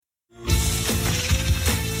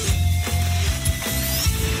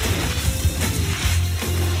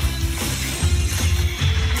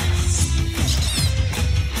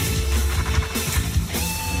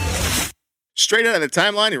straight out of the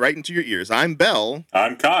timeline and right into your ears. I'm Bell.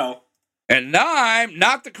 I'm Kyle. And I'm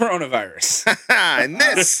not the coronavirus. And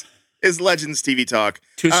this is Legends TV Talk.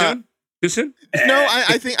 Too soon? Too soon? No,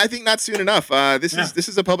 I think not soon enough. This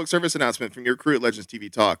is a public service announcement from your crew at Legends TV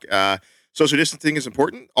Talk. Social distancing is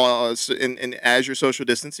important. And as you're social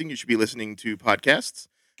distancing, you should be listening to podcasts.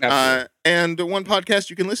 And one podcast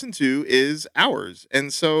you can listen to is ours.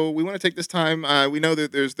 And so we want to take this time. We know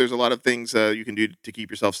that there's a lot of things you can do to keep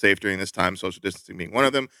yourself safe during this time, social distancing being one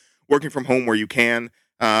of them, working from home where you can,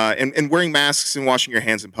 and wearing masks and washing your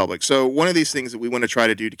hands in public. So one of these things that we want to try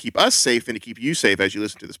to do to keep us safe and to keep you safe as you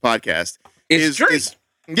listen to this podcast is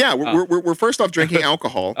we're first off drinking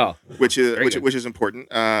alcohol, which is important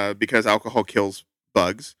because alcohol kills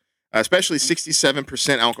bugs. Especially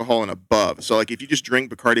 67% alcohol and above. So, like, if you just drink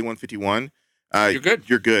Bacardi 151, you're good.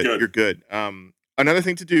 You're good. Another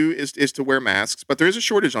thing to do is to wear masks, but there is a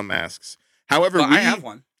shortage on masks. However, I have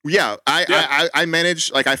one. Yeah, I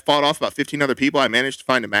managed. Like, I fought off about 15 other people. I managed to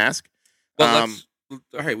find a mask. Well, all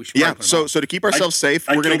right, we should. Yeah. So to keep ourselves safe,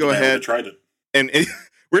 we're going to go ahead and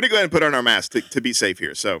we're going to go ahead and put on our mask to be safe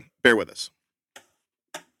here. So bear with us.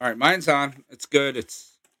 All right, mine's on. It's good.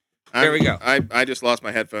 There we go. I just lost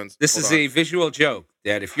my headphones. This is a visual joke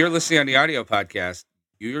that if you're listening on the audio podcast,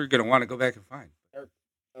 you're going to want to go back and find.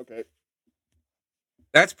 Okay.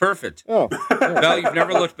 That's perfect. Oh. Bell, you've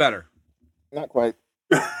never looked better. Not quite.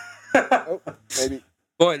 Maybe.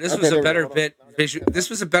 Boy, this was a better bit. This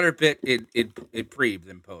was a better bit in pre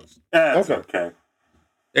than post. That's okay.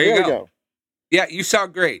 There you go. Yeah, you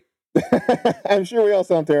sound great. I'm sure we all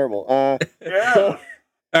sound terrible. Yeah. So,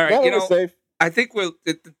 all right, safe. I think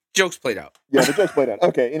the joke's played out. Yeah, the joke's played out.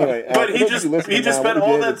 Okay, anyway. But he just spent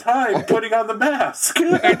all that time putting on the mask.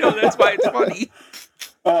 I know, that's why it's funny.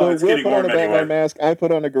 So it's Will getting put on warm a Batman anyway. mask, I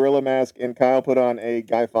put on a gorilla mask, and Kyle put on a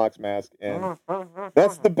Guy Fawkes mask, and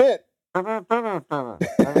that's the bit. And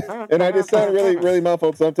I just sound really, really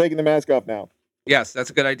muffled, so I'm taking the mask off now. Yes,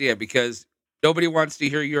 that's a good idea because nobody wants to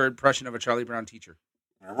hear your impression of a Charlie Brown teacher.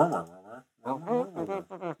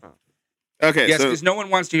 Okay. Yes, because no one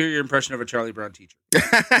wants to hear your impression of a Charlie Brown teacher.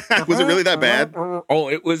 Was it really that bad? Oh,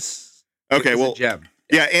 it was. Okay, it was well, a gem.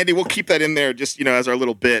 Yeah, Andy, we'll keep that in there just, as our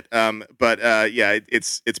little bit. But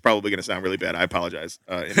it's probably going to sound really bad. I apologize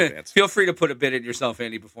in advance. Feel free to put a bit in yourself,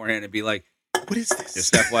 Andy, beforehand and be like, what is this?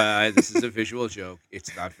 Just FYI, this is a visual joke.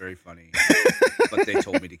 It's not very funny, but they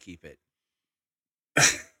told me to keep it.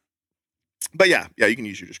 But yeah, you can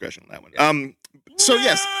use your discretion on that one. Yeah. So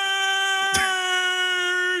yes.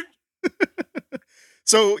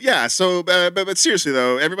 But seriously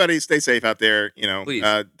though, everybody stay safe out there. Please.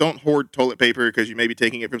 Don't hoard toilet paper because you may be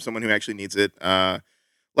taking it from someone who actually needs it.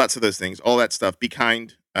 Lots of those things, all that stuff. Be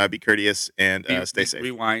kind, be courteous, and stay safe.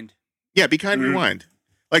 Rewind. Yeah, be kind. Rewind.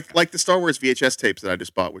 Like the Star Wars VHS tapes that I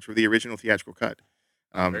just bought, which were the original theatrical cut.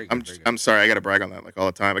 Very good. I'm sorry, I got to brag on that all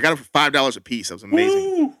the time. I got it for $5 a piece. That was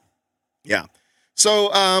amazing. Woo! Yeah. So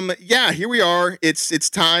here we are. It's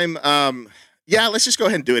time. Let's just go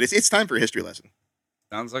ahead and do it. It's time for a history lesson.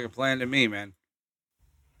 Sounds like a plan to me, man.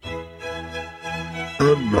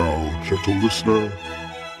 And now, gentle listener,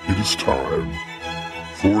 it is time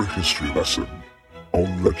for a history lesson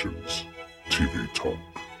on Legends TV Talk.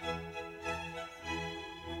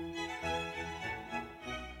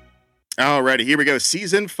 Alrighty, here we go.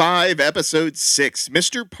 Season 5, Episode 6,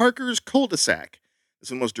 Mr. Parker's Cul-de-sac.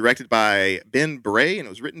 This one was directed by Ben Bray, and it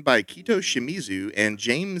was written by Kito Shimizu and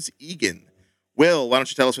James Egan. Will, why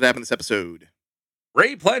don't you tell us what happened this episode?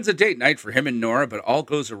 Ray plans a date night for him and Nora, but all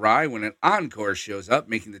goes awry when an encore shows up,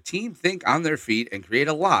 making the team think on their feet and create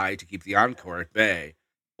a lie to keep the encore at bay.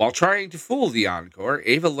 While trying to fool the encore,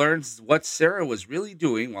 Ava learns what Sarah was really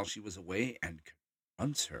doing while she was away and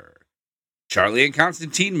confronts her. Charlie and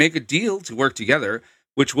Constantine make a deal to work together,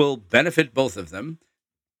 which will benefit both of them.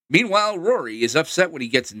 Meanwhile, Rory is upset when he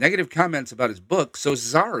gets negative comments about his book, so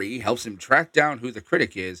Zari helps him track down who the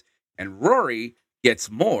critic is, and Rory gets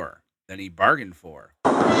more than he bargained for.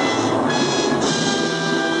 All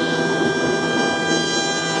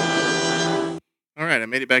right, I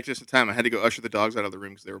made it back just in time. I had to go usher the dogs out of the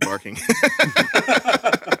room because they were barking.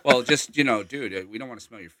 Well, just, dude, we don't want to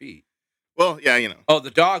smell your feet. Well, yeah, Oh,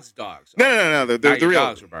 the dogs. No. The real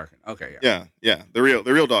dogs were barking. Okay, yeah. Yeah. The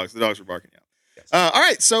real dogs. The dogs were barking. Yeah. Yes. All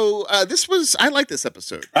right. So I like this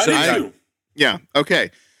episode. I do too. Yeah.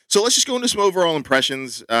 Okay. So let's just go into some overall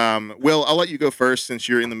impressions. Will, I'll let you go first since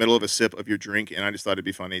you're in the middle of a sip of your drink, and I just thought it'd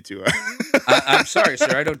be funny to. I'm sorry,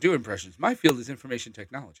 sir. I don't do impressions. My field is information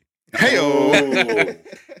technology. Hey-o.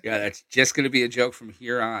 Yeah, that's just going to be a joke from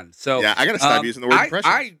here on. So yeah, I got to stop using the word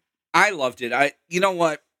impressions. I loved it. You know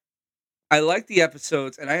what? I like the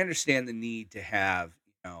episodes, and I understand the need to have,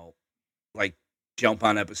 like jump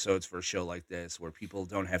on episodes for a show like this where people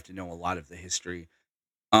don't have to know a lot of the history.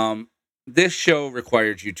 This show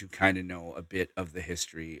required you to kind of know a bit of the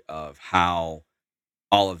history of how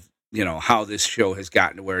how this show has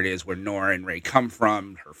gotten to where it is, where Nora and Ray come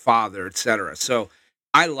from, her father, etc. So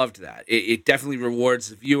I loved that. It definitely rewards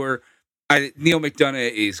the viewer. Neil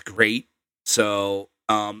McDonough is great. So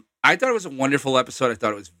I thought it was a wonderful episode. I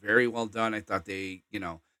thought it was very well done. I thought the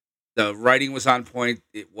writing was on point.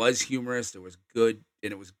 It was humorous. It was good,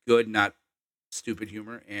 and it was good, not stupid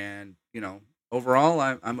humor. And overall,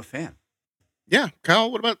 I'm a fan. Yeah,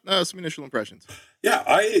 Kyle, what about some initial impressions? Yeah,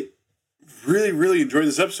 I really, really enjoyed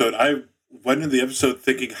this episode. I went into the episode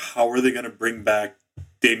thinking, how are they going to bring back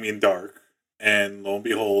Damien Dark? And lo and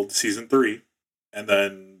behold, season 3, and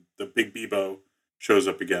then the big Bebo shows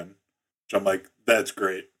up again, which I'm like, that's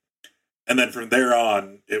great. And then from there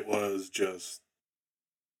on, it was just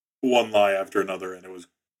one lie after another, and it was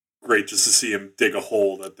great just to see him dig a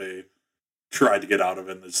hole that they tried to get out of,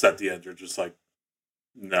 and just at the end, you're just like,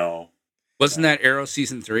 no. Wasn't that Arrow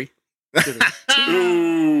season 3?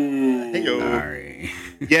 Ooh. Hey-o. Sorry.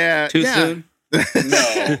 Yeah. Too soon?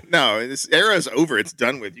 No. This era's over. It's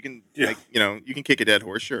done with. You can, you can kick a dead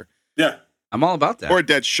horse, sure. Yeah. I'm all about that. Or a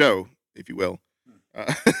dead show, if you will.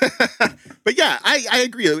 But yeah, I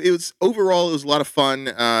agree. It was a lot of fun.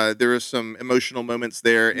 There were some emotional moments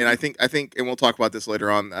there, and I think, and we'll talk about this later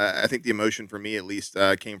on. I think the emotion for me, at least,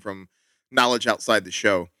 came from knowledge outside the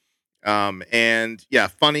show. And yeah,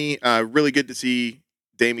 funny. Really good to see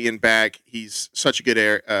Damien back. He's such a good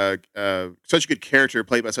such a good character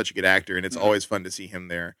played by such a good actor, and it's always fun to see him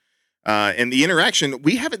there. And the interaction,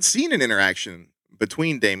 we haven't seen an interaction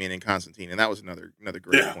between Damien and Constantine, and that was another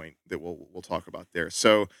great point that we'll talk about there.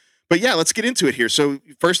 So, but yeah, let's get into it here. So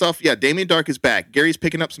first off, yeah, Damien Dark is back. Gary's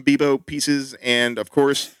picking up some Bebo pieces, and of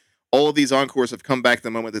course, all of these encores have come back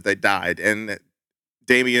the moment that they died, and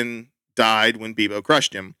Damien died when Bebo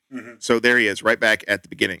crushed him. Mm-hmm. So there he is, right back at the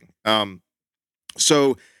beginning.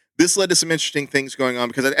 So this led to some interesting things going on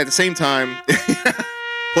because at the same time,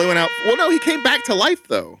 Play went out. Well, no, he came back to life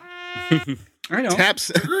though. I know.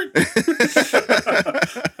 Taps.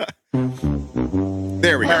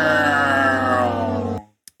 There we go.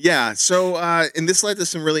 Yeah. So, and this led to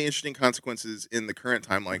some really interesting consequences in the current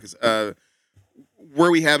timeline because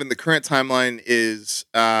where we have in the current timeline is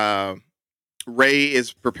Ray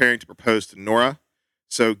is preparing to propose to Nora.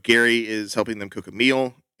 So Gary is helping them cook a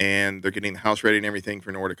meal, and they're getting the house ready and everything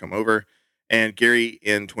for Nora to come over. And Gary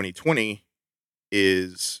in 2020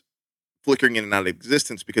 is flickering in and out of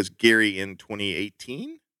existence because Gary in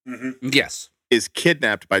 2018 yes, is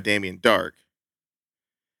kidnapped by Damien Dark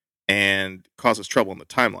and causes trouble in the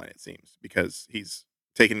timeline, it seems, because he's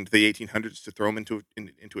taken into the 1800s to throw him into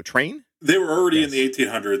a train. They were already in the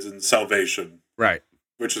 1800s in Salvation. Right.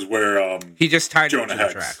 Which is where he just tied Jonah him to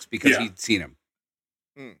the tracks because he'd seen him.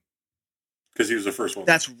 Because he was the first one.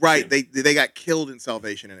 That's right. They got killed in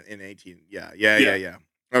Salvation in 18. Yeah.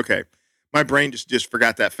 Okay. My brain just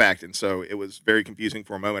forgot that fact, and so it was very confusing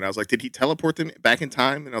for a moment. I was like, did he teleport them back in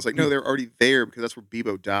time? And I was like, no, they're already there because that's where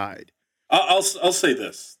Bebo died. I'll say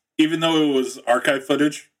this. Even though it was archive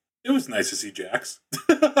footage, it was nice to see Jax.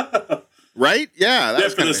 Right? Yeah. That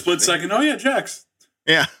was for the split second. Oh, yeah, Jax.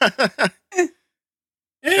 Yeah. I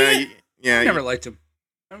never liked him.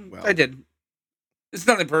 I did. It's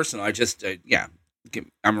nothing personal. I just,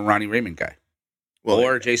 I'm a Ronnie Raymond guy.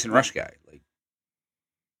 Or Jason Rush guy. Like,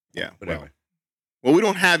 yeah. Whatever. Well, we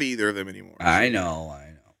don't have either of them anymore. I know.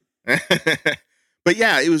 But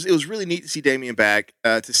yeah, it was really neat to see Damien back.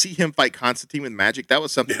 To see him fight Constantine with magic, that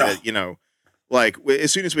was something that, like,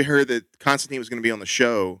 as soon as we heard that Constantine was going to be on the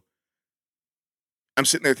show, I'm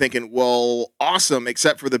sitting there thinking, well, awesome,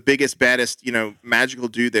 except for the biggest, baddest, magical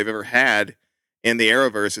dude they've ever had in the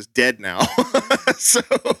Arrowverse is dead now. so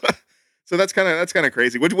that's kind of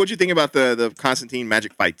crazy. What'd you think about the Constantine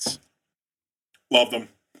magic fights? Loved them.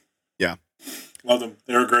 Yeah. Loved them.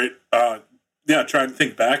 They were great. Trying to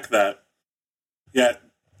think back that,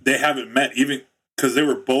 they haven't met even because they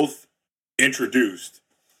were both introduced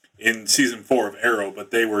in season 4 of Arrow, but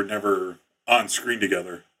they were never on screen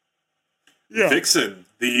together. Yeah. Vixen,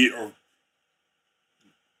 the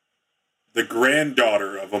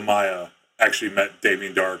granddaughter of Amaya, actually met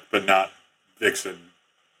Damien Dark, but not Vixen.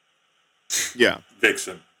 Yeah.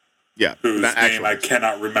 Vixen. Yeah. Whose name I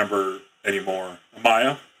cannot remember anymore.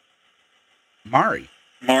 Amaya? Mari.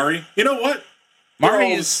 You know what?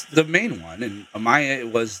 Mari is the main one, and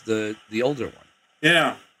Amaya was the older one.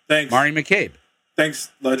 Yeah. Thanks. Mari McCabe.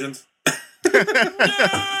 Thanks, Legends.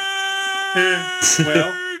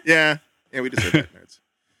 Well. Yeah. Yeah, we just said that, nerds.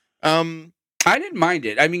 I didn't mind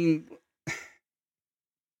it. I mean,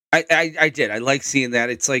 I did. I like seeing that.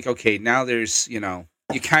 It's like, okay, now there's, you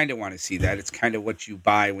kind of want to see that. It's kind of what you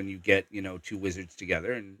buy when you get, two wizards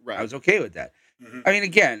together, and Right. I was okay with that. Mhm. I mean,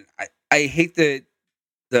 again, I hate the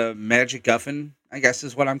Magic Guffin, I guess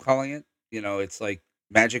is what I'm calling it. It's like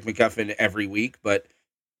Magic MacGuffin every week, but,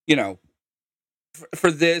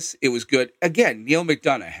 for this, it was good. Again, Neil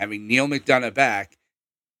McDonough, having Neil McDonough back,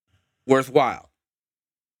 worthwhile.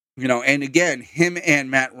 And again, him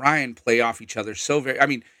and Matt Ryan play off each other so very. I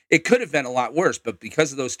mean, it could have been a lot worse, but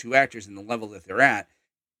because of those two actors and the level that they're at,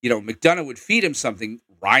 McDonough would feed him something,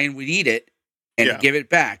 Ryan would eat it and Yeah. give it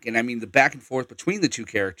back. And I mean, the back and forth between the two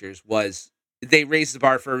characters they raised the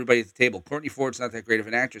bar for everybody at the table. Courtney Ford's not that great of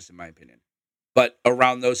an actress, in my opinion, but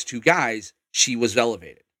around those two guys, she was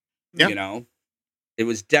elevated. Yeah. It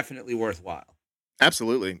was definitely worthwhile.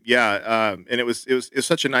 Absolutely, yeah. And it was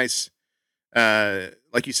such a nice,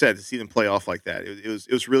 like you said, to see them play off like that. It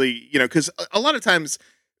was really, because a lot of times,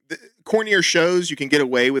 the cornier shows you can get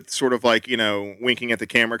away with sort of like winking at the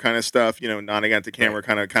camera kind of stuff, nodding at the camera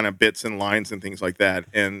kind of bits and lines and things like that,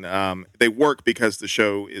 and they work because the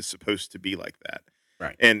show is supposed to be like that.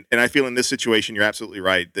 Right. And I feel in this situation, you're absolutely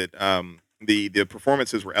right that the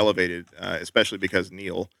performances were elevated, especially because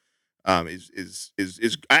Neil.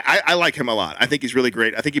 I like him a lot. I think he's really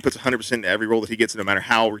great. I think he puts 100% into every role that he gets, no matter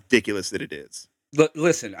how ridiculous that it is.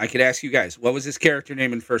 Listen, I could ask you guys, what was his character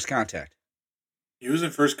name in First Contact? He was in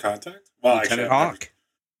First Contact? Well, Lieutenant actually, Hawk.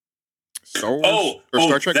 Star Wars or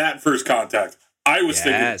Star Trek? That First Contact. I was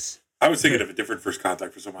thinking of a different First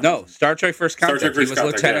Contact for some reason. No, Star Trek First Star Contact. Trek First He was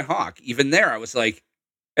Contact, Lieutenant Hawk. Even there, I was like,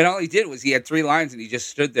 and all he did was he had 3 lines and he just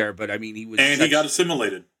stood there. But I mean, he was he got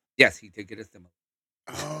assimilated. Yes, he did get assimilated.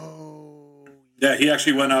 Oh, Yeah, he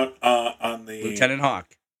actually went out on the Lieutenant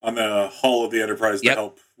Hawk. on the hull of the Enterprise to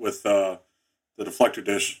help with the deflector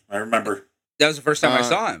dish. I remember. That was the first time I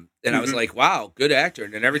saw him, and I was mhm. like, "Wow, good actor."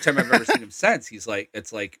 And then every time I've ever seen him since, he's like,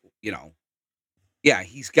 it's like yeah,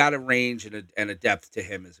 he's got a range and a depth to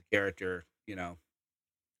him as a character.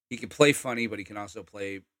 He can play funny, but he can also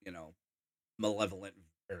play malevolent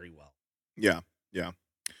very well. yeah.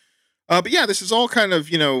 But yeah, this is all kind of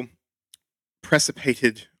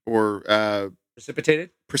precipitated or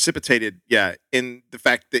Precipitated. yeah, in the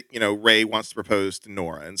fact that Ray wants to propose to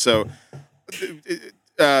Nora, and so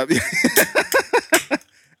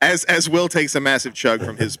as Will takes a massive chug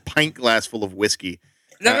from his pint glass full of whiskey.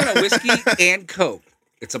 No, whiskey and Coke.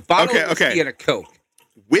 It's a bottle of whiskey and a Coke.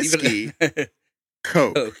 Whiskey,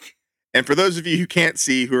 Coke. And for those of you who can't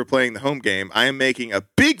see, who are playing the home game, I am making a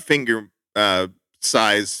big finger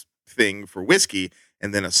size thing for whiskey,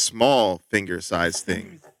 and then a small finger size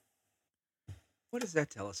thing. What does that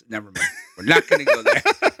tell us? Never mind. We're not going to go there.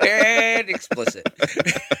 And explicit.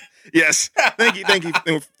 Yes, thank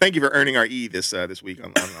you for earning our E this week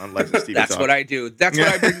on Legends TV. That's Talk. what I do. That's what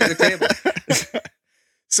I bring to the table.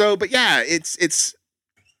 So, but yeah, it's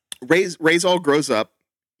Ray's all grows up.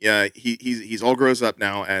 Yeah, he's all grows up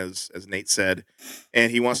now, as Nate said,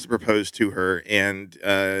 and he wants to propose to her, and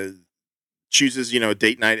chooses a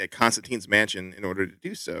date night at Constantine's mansion in order to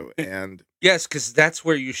do so. And yes, because that's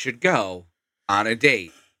where you should go on a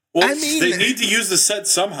date. Well, I mean, they need to use the set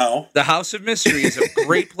somehow. The House of Mystery is a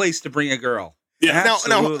great place to bring a girl. Yeah,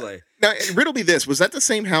 Absolutely. now riddle me this: was that the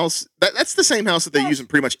same house? That's the same house that they use in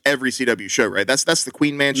pretty much every CW show, right? That's the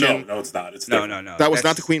Queen Mansion. No, it's not. It's No. That was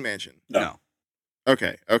not the Queen Mansion. No.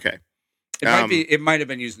 Okay. It might have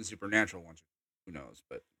been used in Supernatural once. Who knows?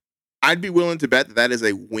 But I'd be willing to bet that is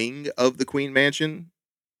a wing of the Queen Mansion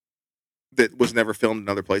that was never filmed in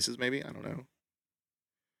other places. Maybe, I don't know.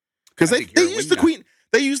 Because they use the Queen.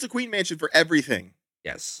 They use the Queen Mansion for everything.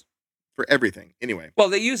 yes. For everything. Anyway, Well,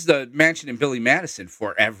 they use the mansion in Billy Madison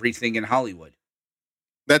for everything in Hollywood.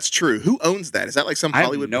 that's true. Who owns that? Is that like some I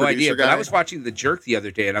Hollywood have no idea. guy? But I was watching The Jerk the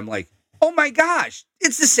other day, and I'm like, oh my gosh,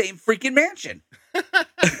 it's the same freaking mansion. When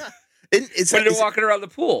they're walking around the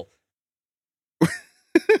pool.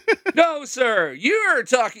 No, sir, you're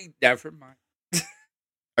talking. Never mind.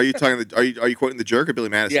 Are you talking? Are you quoting The Jerk or Billy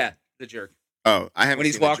Madison? Yeah, The Jerk. Oh, I haven't. When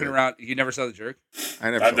he's seen The walking Jerk. around, you never saw The Jerk?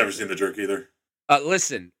 I've never seen The Jerk either.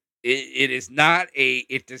 Listen, it does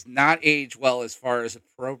not age well as far as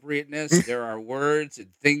appropriateness. There are words and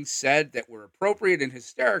things said that were appropriate and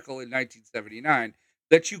hysterical in 1979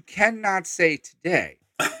 that you cannot say today.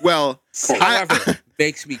 Well, However,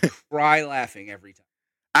 makes me cry laughing every time.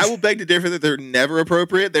 I will beg to differ that they're never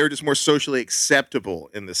appropriate. They were just more socially acceptable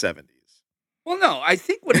in the 70s. Well, no, I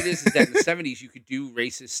think what it is that in the 70s you could do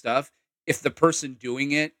racist stuff if the person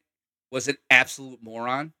doing it was an absolute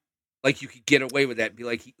moron. Like you could get away with that and be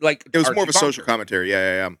like It was Archie more of a social Bunker. commentary.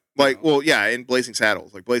 Yeah. Like, well, yeah, in Blazing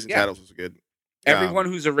Saddles. Like Blazing Yeah. Saddles was good. Everyone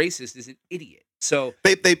who's a racist is an idiot. So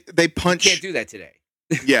They you punch. can't do that today.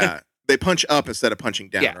 Yeah, they punch up instead of punching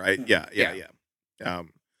down, Yeah. right? Yeah.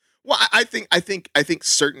 Well, I think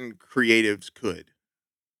certain creatives could,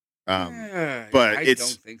 I but don't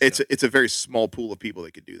it's think it's so. it's a very small pool of people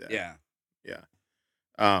that could do that. Yeah.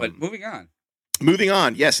 Um, But moving on. moving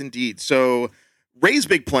on, yes, indeed. So Ray's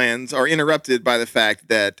big plans are interrupted by the fact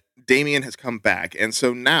that Damien has come back, and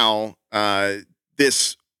so now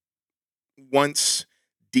this once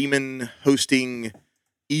demon hosting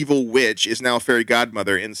evil witch is now a fairy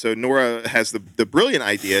godmother, and so Nora has the brilliant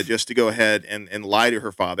idea just to go ahead and lie to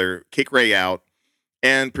her father, kick Ray out,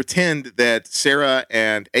 and pretend that Sarah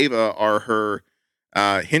and Ava are her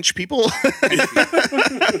hinge people.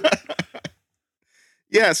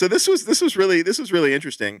 Yeah, so this was really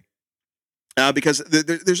interesting because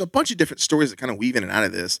there's a bunch of different stories that kind of weave in and out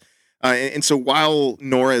of this. And so while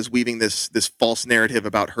Nora is weaving this false narrative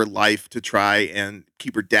about her life to try and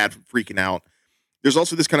keep her dad from freaking out, there's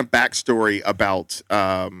also this kind of backstory about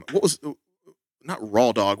what was not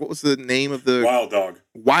Raw Dog. What was the name of the Wild Dog.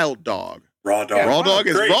 Wild Dog? Raw Dog. Yeah, Raw Dog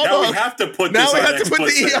is Great. Raw Now Dog. we have to put Now this we on have to put the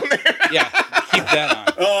explicit. E on there. Yeah, keep that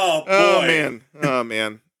on. Oh, boy. Oh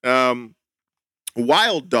man.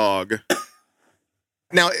 Wild Dog.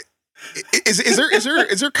 Now,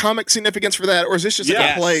 is there comic significance for that, or is this just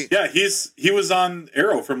Yes. a play? Yeah, he was on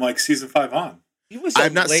Arrow from like season 5 on. He was a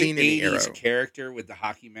I've not late seen any 80s Arrow. character with the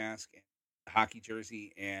hockey mask, and the hockey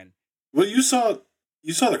jersey, and Well, you saw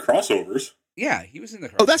the crossovers. yeah, he was in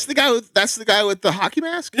the. Oh, that's the guy with the hocky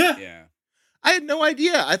mask. Yeah. Yeah. I had no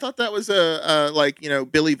idea. I thought that was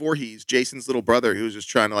Billy Voorhees, Jason's little brother, who was just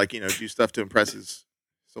trying to do stuff to impress his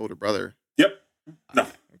older brother. Yep. No.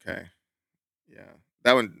 Okay. Yeah.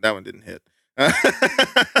 That one didn't hit.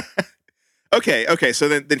 Okay. So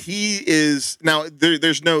then he is now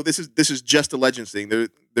there's no this is just a Legends thing.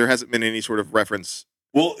 There hasn't been any sort of reference.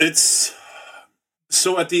 Well, it's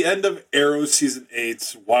so at the end of Arrow season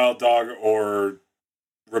 8's Wild Dog or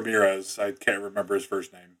Ramirez, I can't remember his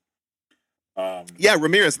first name. Yeah,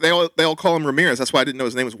 Ramirez. They all call him Ramirez. That's why I didn't know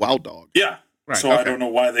his name was Wild Dog. Yeah. Right, So I okay. don't know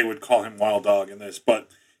why they would call him Wild Dog in this, but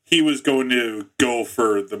he was going to go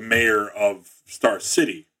for the mayor of Star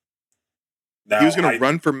City. Now, He was going to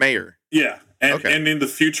run for mayor. Yeah. And Okay. and in the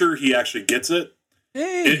future, he actually gets it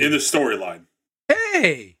Hey, in the storyline.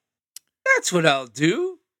 hey, that's what I'll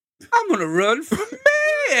do. I'm gonna run for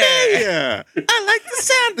mayor. Yeah, I like the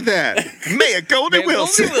sound of that. Mayor Goldie Mayor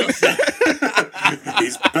Wilson. Goldie Wilson.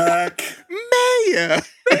 He's back. Mayor.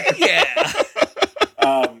 Yeah.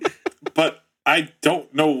 But I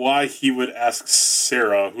don't know why he would ask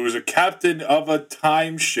Sarah, who is a captain of a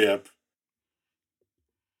time ship,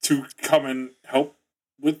 to come and help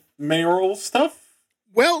with mayoral stuff.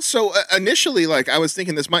 Well, so initially, I was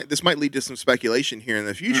thinking this might lead to some speculation here in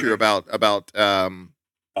the future about About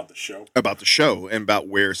the show. about the show and about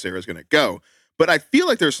where Sarah's going to go. But I feel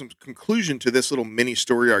like there's some conclusion to this little mini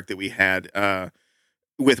story arc that we had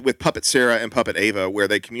with Puppet Sarah and Puppet Ava, where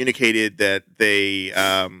they communicated that they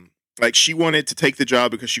she wanted to take the job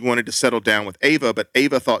because she wanted to settle down with Ava, but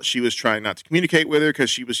Ava thought she was trying not to communicate with her because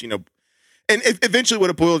she was, and eventually what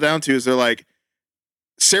it boiled down to is they're like,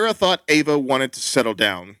 Sarah thought Ava wanted to settle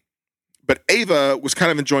down, but Ava was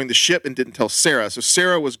kind of enjoying the ship and didn't tell Sarah. So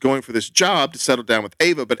Sarah was going for this job to settle down with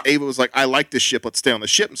Ava, but Ava was like, I like this ship, let's stay on the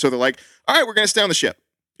ship. And so they're like, all right, we're going to stay on the ship.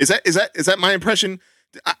 Is that my impression?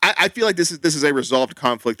 I feel like this is a resolved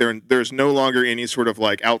conflict. There's no longer any sort of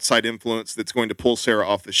outside influence that's going to pull Sarah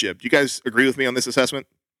off the ship. Do you guys agree with me on this assessment?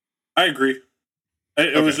 I agree.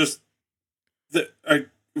 It was just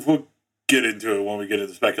we'll get into it when we get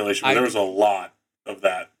into speculation. But there was a lot of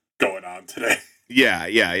that going on today. Yeah.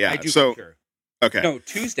 I do So concur. okay. No,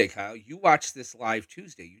 Tuesday, Kyle. You watched this live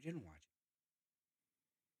Tuesday. You didn't watch it.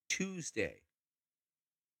 Tuesday.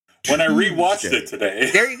 When I rewatched Tuesday. it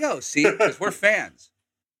today, There you go. See, because we're fans.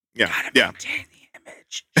 Yeah. Gotta Yeah. maintain the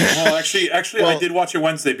image. well, actually, Well- I did watch it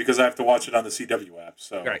Wednesday because I have to watch it on the CW app.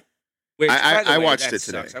 So Right. Wait, I- by the I way, watched that it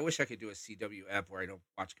today. sucks. I wish I could do a CW app where I don't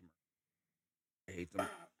watch commercials. I hate them.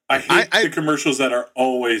 I hate I- the commercials that are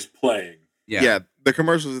always playing. Yeah. The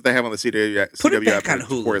commercials that they have on the CW Put it back app on are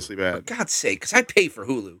Hulu. notoriously For bad. God's sake, because I pay for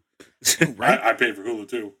Hulu. I pay for Hulu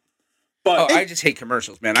too. Oh, But I just hate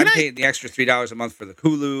commercials, man. Can I'm I- paying the extra $3 a month for the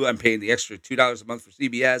Hulu. I'm paying the extra $2 a month for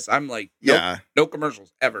CBS. I'm like, nope, Yeah. no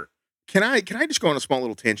commercials ever. Can I just go on a small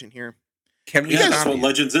little tangent here? Can we yeah, that's stop what you?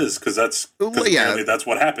 Legends is because Well, yeah. apparently that's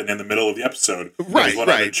what happened in the middle of the episode. Right, It went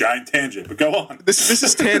on a right. giant tangent. But go on. This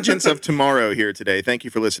is Tangents of Tomorrow here today. Thank you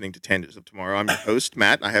for listening to Tangents of Tomorrow. I'm your host,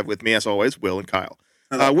 Matt. And I have with me, as always, Will and Kyle.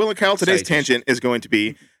 Will and Kyle, today's Citation. tangent is going to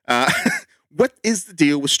be, what is the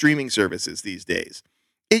deal with streaming services these days?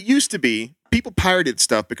 It used to be people pirated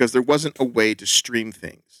stuff because there wasn't a way to stream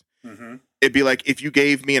things. Mm-hmm. It'd be like, if you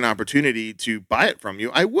gave me an opportunity to buy it from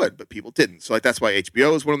you, I would, but people didn't. So like that's why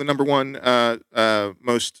HBO is one of the number one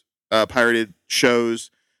most pirated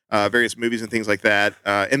shows, various movies and things like that.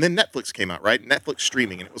 And then Netflix came out, right? Netflix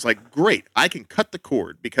streaming, and it was like, great, I can cut the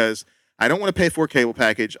cord because I don't want to pay for a cable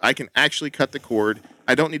package. I can actually cut the cord.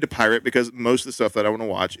 I don't need to pirate because most of the stuff that I want to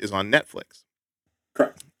watch is on Netflix.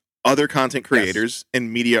 Correct. Other content creators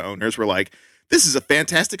and media owners were like, this is a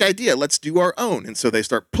fantastic idea. Let's do our own. And so they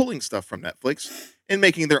start pulling stuff from Netflix and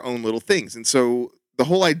making their own little things. And so the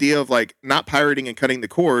whole idea of like not pirating and cutting the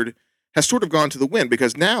cord has sort of gone to the wind,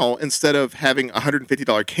 because now instead of having a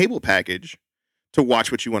 $150 cable package to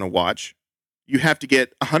watch what you want to watch, you have to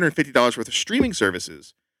get $150 worth of streaming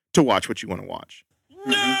services to watch what you want to watch.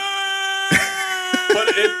 But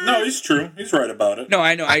no, he's true. He's right about it. No,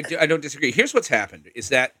 I know. I don't disagree. Here's what's happened is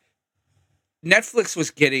that Netflix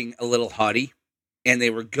was getting a little haughty, and they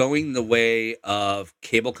were going the way of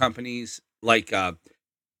cable companies. Like,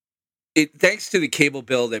 thanks to the cable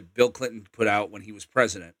bill that Bill Clinton put out when he was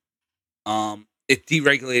president, it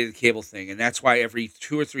deregulated the cable thing. And that's why every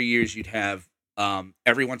 2 or 3 years you'd have,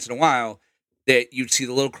 every once in a while, that you'd see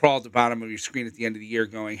the little crawl at the bottom of your screen at the end of the year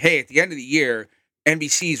going, hey, at the end of the year,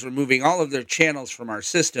 NBC's removing all of their channels from our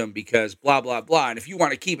system because blah, blah, blah. And if you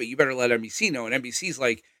want to keep it, you better let NBC know. And NBC's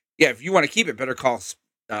like, yeah, if you want to keep it, better call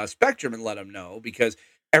Spectrum and let them know, because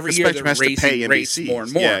every year they're raising rates more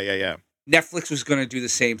and more. Yeah. Netflix was going to do the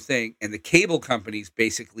same thing. And the cable companies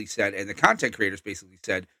basically said, and the content creators basically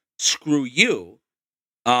said, screw you.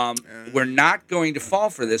 We're not going to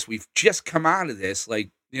fall for this. We've just come out of this.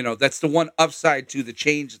 Like, that's the one upside to the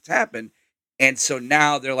change that's happened. And so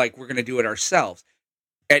now they're like, we're going to do it ourselves.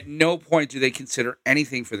 At no point do they consider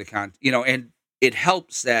anything for the content, and it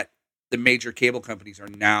helps that the major cable companies are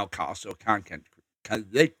now also content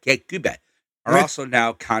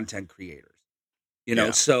creators,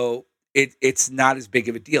 so it's not as big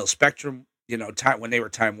of a deal. Spectrum, when they were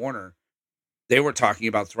Time Warner, they were talking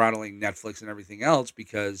about throttling Netflix and everything else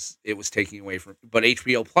because it was taking away from, but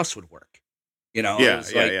HBO Plus would work, Yeah.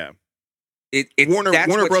 Warner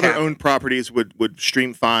Brother happened. Owned properties would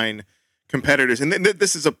stream fine competitors, and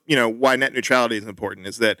this is why net neutrality is important.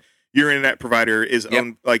 Is that your internet provider is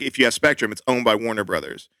owned, like if you have Spectrum, it's owned by Warner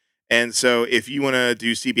Brothers, and so if you want to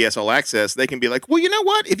do CBS All Access, they can be like, well, you know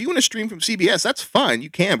what? If you want to stream from CBS, that's fine, you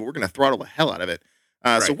can, but we're going to throttle the hell out of it.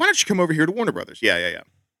 So why don't you come over here to Warner Brothers? Yeah.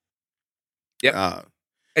 Yep.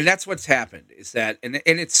 And that's what's happened is that, and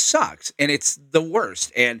it sucks, and it's the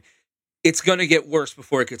worst, and it's going to get worse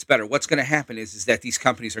before it gets better. What's going to happen is that these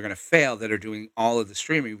companies are going to fail that are doing all of the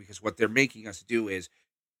streaming, because what they're making us do is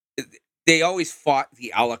they always fought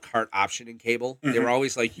the a la carte option in cable. Mm-hmm. They were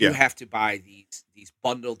always like, you have to buy these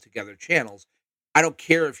bundled together channels. I don't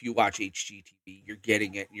care if you watch HGTV, you're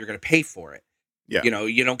getting it, you're going to pay for it. Yeah.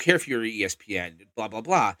 You don't care if you're ESPN, blah, blah,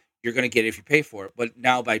 blah. You're going to get it if you pay for it. But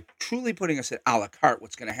now by truly putting us at a la carte,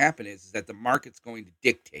 what's going to happen is that the market's going to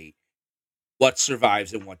dictate what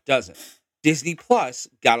survives and what doesn't. Disney Plus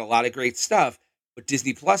got a lot of great stuff, but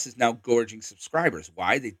Disney Plus is now gorging subscribers.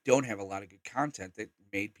 Why? They don't have a lot of good content that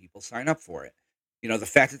made people sign up for it. The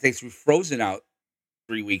fact that they threw Frozen out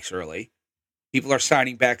 3 weeks early, people are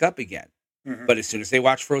signing back up again. Mm-hmm. But as soon as they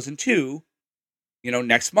watch Frozen 2,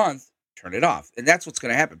 next month, turn it off. And that's what's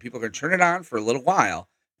going to happen. People are going to turn it on for a little while.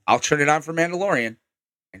 I'll turn it on for Mandalorian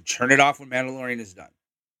and turn it off when Mandalorian is done.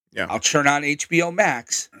 Yeah. I'll turn on HBO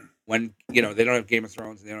Max when, they don't have Game of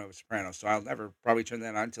Thrones and they don't have Sopranos. So I'll never probably turn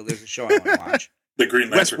that on until there's a show I want to watch. The Green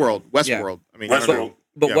Lantern. Westworld. Yeah. I mean, Westworld.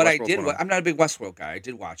 But what I did, I'm not a big Westworld guy. I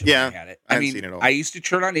did watch it when I had it. I haven't seen it all. I used to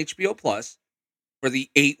turn on HBO Plus for the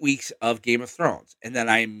 8 weeks of Game of Thrones, and then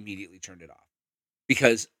I immediately turned it off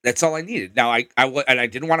because that's all I needed. Now, I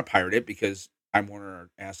didn't want to pirate it because Time Warner are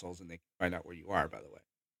assholes and they can find out where you are, by the way.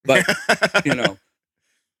 But,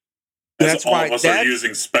 that's why all of us are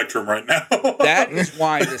using Spectrum right now. That is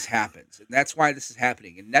why this happens. And that's why this is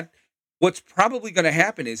happening. And what's probably going to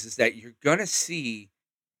happen is that you're going to see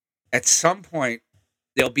at some point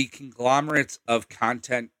there'll be conglomerates of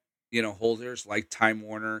content, holders like Time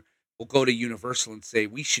Warner will go to Universal and say,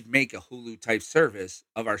 we should make a Hulu type service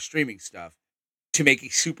of our streaming stuff to make a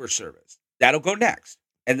super service. That'll go next.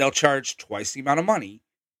 And they'll charge twice the amount of money,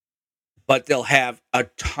 but they'll have a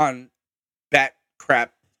ton of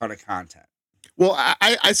content. Well,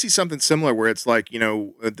 I see something similar where it's like,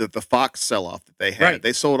 the Fox sell-off that they had. Right.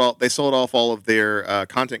 They sold off all of their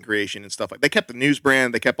content creation and stuff. Like they kept the news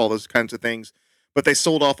brand, they kept all those kinds of things, but they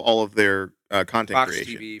sold off all of their content Fox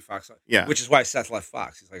creation. TV, Fox. Yeah. Which is why Seth left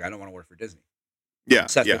Fox. He's like, I don't want to work for Disney. Yeah.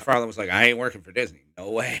 Seth MacFarlane was like, I ain't working for Disney.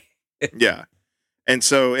 No way. Yeah. And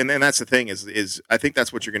so, and that's the thing is I think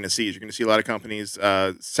that's what you're going to see. Is you're going to see a lot of companies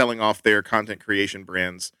selling off their content creation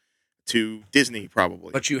brands to Disney,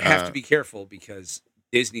 probably. But you have to be careful because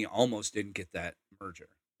Disney almost didn't get that merger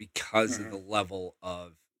because of the level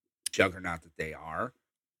of juggernaut that they are.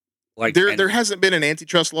 Like there hasn't been an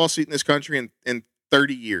antitrust lawsuit in this country in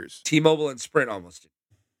 30 years. T-Mobile and Sprint almost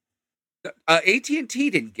did. AT&T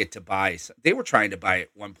didn't get to buy. They were trying to buy at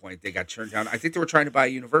one point. They got turned down. I think they were trying to buy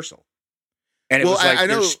Universal. And it was like,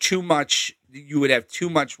 there's too much, you would have too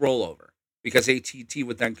much rollover because AT&T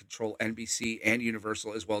would then control NBC and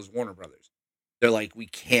Universal as well as Warner Brothers. They're like, we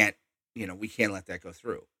can't let that go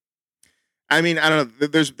through. I mean, I don't know.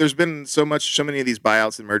 There's been so many of these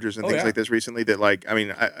buyouts and mergers and things like this recently that, like, I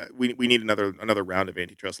mean, we need another round of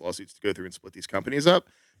antitrust lawsuits to go through and split these companies up.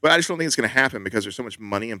 But I just don't think it's going to happen because there's so much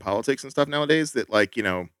money in politics and stuff nowadays that, like, you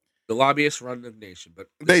know, the lobbyists run the nation. But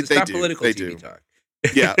this is not political TV talk.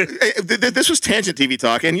 Yeah, this was Tangent TV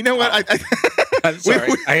talk, and you know what? I'm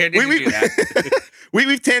sorry, I had to do that. We've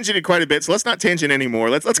tangented quite a bit, so let's not tangent anymore.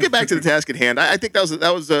 Let's get back to the task at hand. I think that was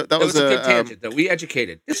a good tangent. Though we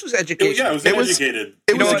educated, this was education. Yeah, it was educated.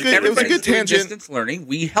 It was a good tangent. Distance learning,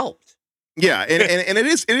 we helped. Yeah, and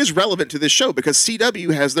it is relevant to this show because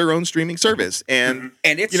CW has their own streaming service, and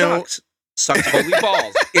it sucks holy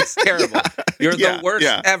balls. It's terrible. You're the worst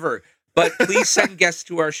ever. But please send guests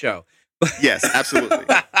to our show. Yes, absolutely.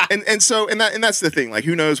 and that's the thing. Like,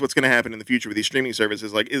 who knows what's going to happen in the future with these streaming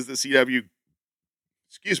services? Like, is the CW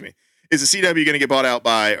going to get bought out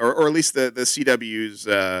by, or at least the CW's,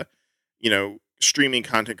 streaming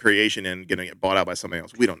content creation and going to get bought out by somebody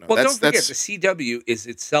else? We don't know. Well, don't forget, the CW is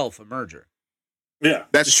itself a merger. Yeah,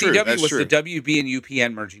 that's true. CW was the WB and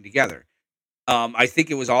UPN merging together. I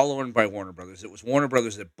think it was all owned by Warner Brothers. It was Warner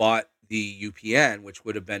Brothers that bought the UPN, which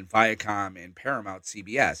would have been Viacom and Paramount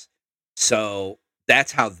CBS. So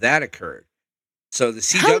that's how that occurred. So the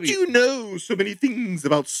CW. How do you know so many things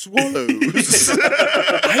about swallows?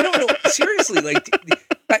 I don't know. Seriously, like,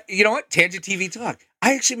 you know what? Tangent TV talk.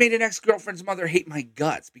 I actually made an ex-girlfriend's mother hate my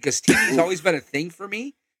guts because TV's always been a thing for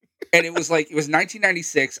me. And it was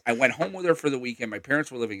 1996. I went home with her for the weekend. My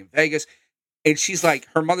parents were living in Vegas. And she's like,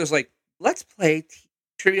 her mother's like, let's play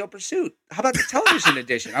Trivial Pursuit. How about the television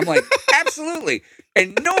edition? I'm like, absolutely.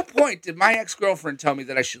 And no point did my ex-girlfriend tell me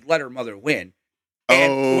that I should let her mother win.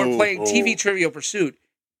 And we're playing TV Trivial Pursuit.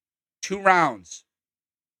 2 rounds.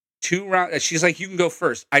 She's like, you can go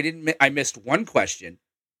first. I missed one question.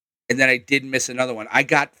 And then I did miss another one. I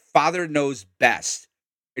got Father Knows Best.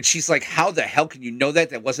 And she's like, how the hell can you know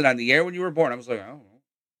that? That wasn't on the air when you were born. I was like, I don't know.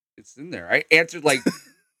 It's in there. I answered like,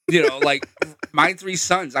 like My 3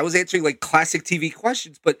 Sons. I was answering like classic TV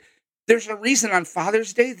questions, but there's a reason on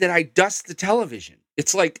Father's Day that I dust the television.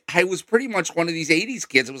 It's like, I was pretty much one of these 80s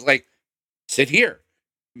kids. It was like, sit here.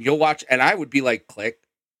 You'll watch. And I would be like, click.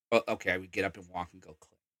 Well, okay, I would get up and walk and go click.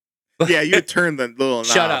 Yeah, you turn the little knob.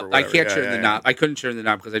 Shut up. I can't turn the knob. I couldn't turn the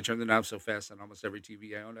knob because I turned the knob so fast on almost every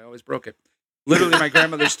TV I owned. I always broke it. Literally, my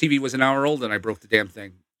grandmother's TV was an hour old and I broke the damn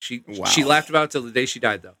thing. She laughed about it till the day she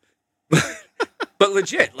died, though. But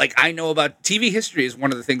legit, like, I know about TV history is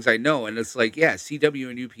one of the things I know. And it's like, yeah, CW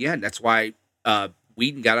and UPN. That's why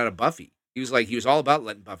Whedon got out of Buffy. He was all about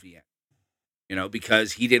letting Buffy in,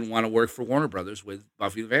 because he didn't want to work for Warner Brothers with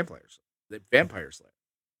Buffy the Vampire Slayer.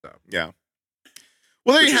 So, yeah.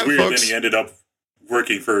 Well, there you have it, folks. Then he ended up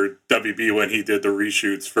working for WB when he did the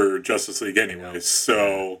reshoots for Justice League anyway.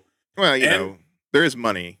 So, well, there is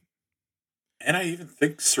money. And I even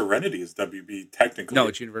think Serenity is WB technically. No,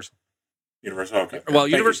 it's Universal. Universal, okay. Well,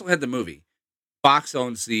 Universal had the movie. Fox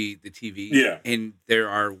owns the TV. Yeah. And there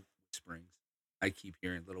are whisperings. I keep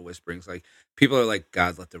hearing little whisperings. Like, people are like,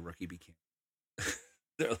 God, let the Rookie be king.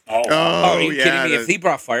 Like, are you kidding me? If he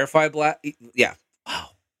brought Firefly back, yeah. Wow.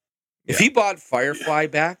 If he bought Firefly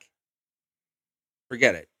back,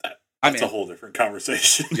 forget it. That's a whole different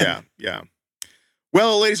conversation. Yeah.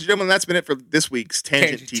 Well, ladies and gentlemen, that's been it for this week's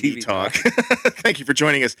Tangent TV Talk. Thank you for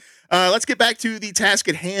joining us. Let's get back to the task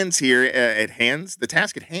at hand here. The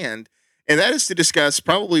task at hand, and that is to discuss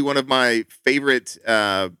probably one of my favorite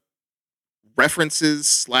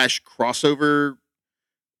references / crossover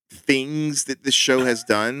things that this show has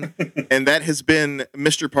done, and that has been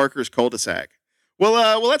Mr. Parker's Cul-de-sac.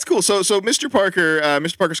 Well, that's cool. So Mr.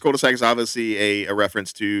 Parker's Cul-de-sac is obviously a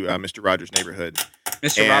reference to Mr. Rogers' Neighborhood,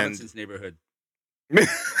 Mr. Robinson's Neighborhood.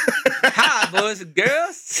 Hi, boys and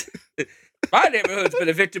girls. My neighborhood's been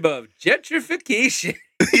a victim of gentrification.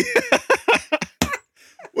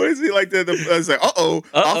 What is he like? It's like,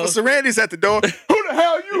 Officer Randy's at the door. Who the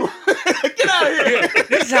hell are you? Get out of here! Yeah,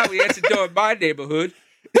 this is how we answer the door in my neighborhood.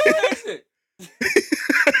 Who is it?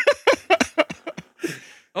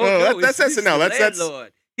 Oh, Oh, no, that's it's SNL. Mr. That's-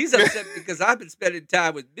 Landlord. He's upset because I've been spending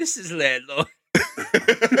time with Mrs. Landlord.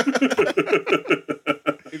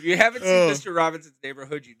 If you haven't seen Oh. Mr. Robinson's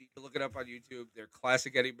Neighborhood, you need to look it up on YouTube. They're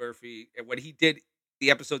classic Eddie Murphy. And when he did the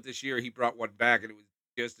episode this year, he brought one back, and it was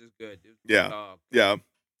just as good. It was, Yeah. Yeah.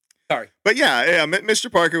 Sorry. But yeah, Mr.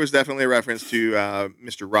 Parker was definitely a reference to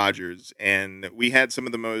Mr. Rogers, and we had some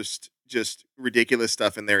of the most just ridiculous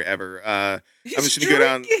stuff in there ever. I'm just gonna go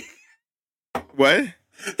down. What?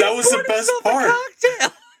 That was the best part.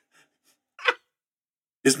 Cocktail.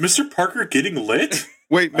 Is Mr. Parker getting lit?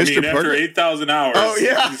 Wait, I Mr. mean, Parker. after 8,000 hours, Oh,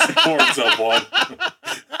 yeah. he's pouring someone.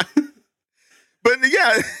 But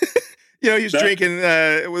yeah, he's That- drinking.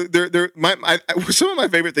 Some of my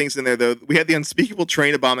favorite things in there, though. We had the unspeakable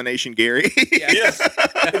train abomination, Gary. Yes.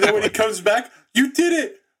 And then when he comes back, you did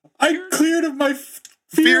it. I cleared of my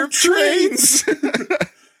fear of trains.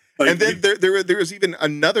 Like, And then there was even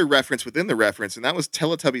another reference within the reference, and that was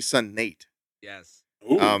Teletubby's son Nate, Yes.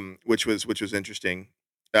 ooh, which was interesting.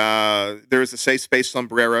 There was a safe space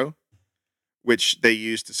sombrero, which they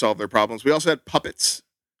used to solve their problems. We also had puppets,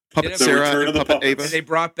 Puppet The Sarah return and of the Puppet puppets. Ava. And they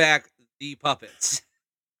brought back the puppets.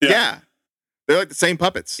 Yeah. They're like the same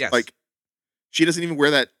puppets. Yes. Like she doesn't even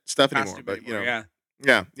wear that stuff anymore. Costume But anymore,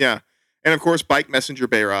 yeah. yeah. And of course, Bike Messenger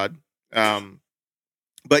Bayrod.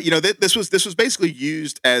 But this was basically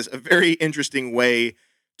used as a very interesting way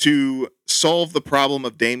to solve the problem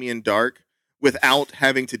of Damien Dark without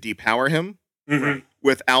having to depower him, mhm.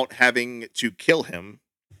 without having to kill him,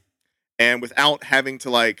 and without having to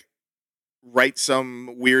like write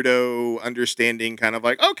some weirdo understanding kind of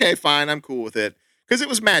like, okay, fine, I'm cool with it. Because it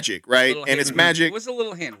was magic, right? Little And hand- it's magic. It was a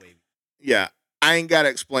little hand wavy. Yeah. I ain't got to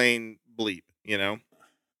explain bleep,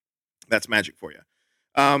 That's magic for you.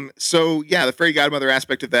 So yeah, the fairy godmother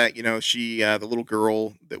aspect of that, she, the little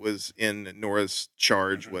girl that was in Nora's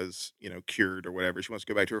charge was, cured or whatever. She wants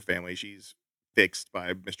to go back to her family. She's fixed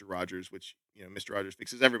by Mr. Rogers, which, Mr. Rogers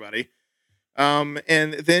fixes everybody. And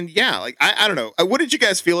then, yeah, like, I don't know. What did you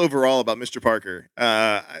guys feel overall about Mr. Parker?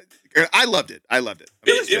 I loved it. I loved it.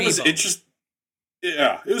 It was Bebo. interesting.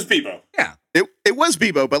 Yeah, it was Bebo. It was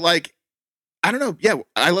Bebo, but like, I don't know. Yeah,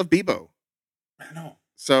 I love Bebo. I know.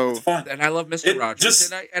 So It's fun. And I love Mr. It Rogers.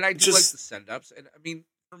 just- and I do just- like the send-ups. And I mean,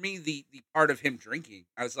 for me, the part of him drinking,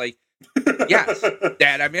 I was like, yes,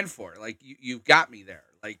 Dad, I'm in for it. Like, you've got me there.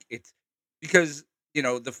 Like, it's because,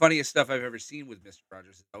 the funniest stuff I've ever seen with Mr.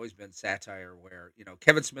 Rogers has always been satire where,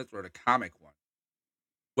 Kevin Smith wrote a comic one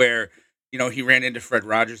where, he ran into Fred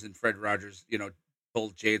Rogers and Fred Rogers,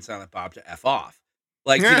 told Jay and Silent Bob to F off.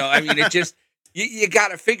 Like, I mean, it just, you got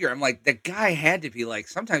to figure. I'm like, the guy had to be like,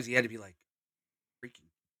 sometimes he had to be like, freaking.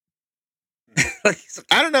 Like, he's like,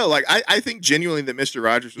 I don't know. Like, I think genuinely that Mr.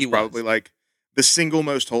 Rogers was He was. probably like the single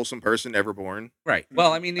most wholesome person ever born. right.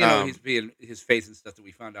 Well, I mean, Um, his faith and stuff that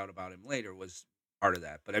we found out about him later was part of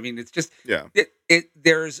that. But I mean, it's just Yeah.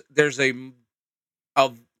 there's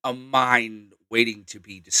a mind waiting to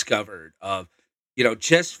be discovered of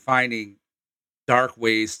just finding dark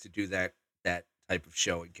ways to do that type of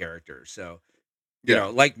show and character. So Yeah.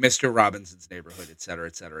 like Mr. Robinson's Neighborhood, et cetera,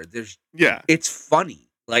 et cetera. Yeah. It's funny,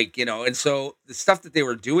 like and so the stuff that they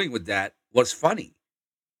were doing with that was funny,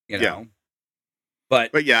 Yeah.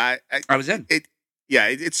 But But yeah, I was in.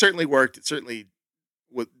 it certainly worked. It certainly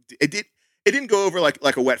it didn't go over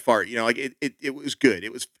like a wet fart, like it was good.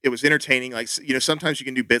 It was entertaining. Like, sometimes you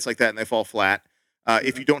can do bits like that and they fall flat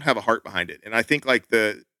if you don't have a heart behind it. And I think like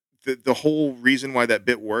the whole reason why that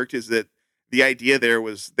bit worked is that the idea there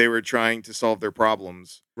was they were trying to solve their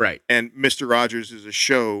problems. Right. And Mr. Rogers is a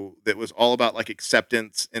show that was all about like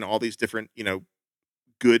acceptance and all these different,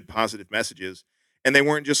 good positive messages. And they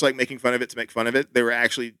weren't just like making fun of it to make fun of it. They were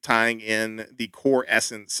actually tying in the core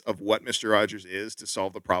essence of what Mr. Rogers is to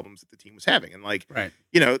solve the problems that the team was having. And like, Right.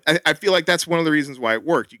 I feel like that's one of the reasons why it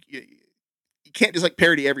worked. You can't just like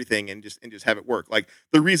parody everything and just have it work. Like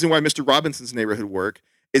the reason why Mr. Robinson's Neighborhood work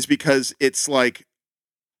is because it's like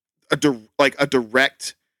a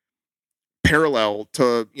direct parallel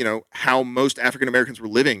to how most African Americans were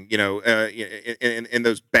living in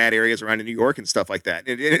those bad areas around in New York and stuff like that.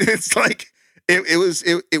 It's like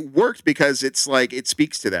it worked because it's like it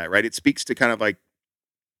speaks to that, right? It speaks to kind of like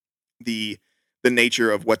the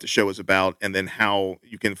nature of what the show is about, and then how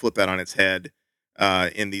you can flip that on its head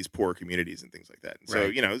in these poor communities and things like that. And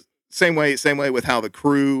Right. so same way with how the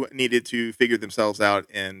crew needed to figure themselves out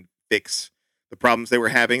and fix the problems they were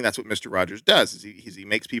having. That's what Mr. Rogers does. Is he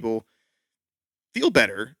makes people feel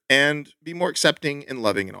better and be more accepting and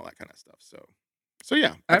loving and all that kind of stuff. So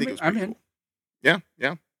yeah, I think it was I'm pretty in. cool.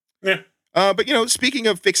 Yeah. Yeah. But speaking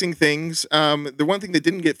of fixing things, the one thing that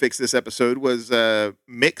didn't get fixed this episode was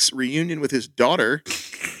Mick's reunion with his daughter,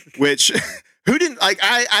 which who didn't like.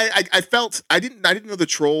 I felt I didn't know the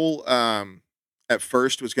troll at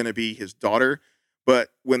first was going to be his daughter, but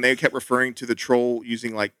when they kept referring to the troll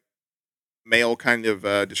using like male kind of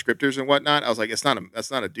descriptors and whatnot, I was like, that's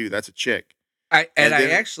not a dude, that's a chick. I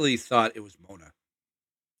actually thought it was Mona.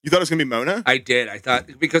 You thought it was going to be Mona? I did. I thought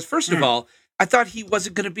because first of all, I thought he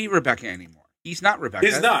wasn't going to be Rebecca anymore. He's not Rebecca.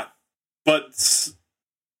 He's not. But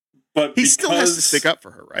he still has to stick up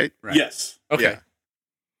for her, right? Yes. Okay.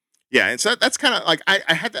 Yeah, and so that's kind of like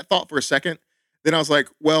I had that thought for a second. Then I was like,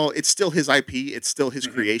 well, it's still his IP. It's still his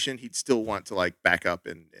creation. He'd still want to like back up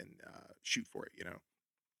and shoot for it,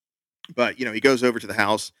 But he goes over to the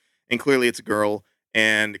house, and clearly it's a girl,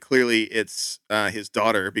 and clearly it's his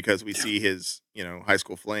daughter because we see his high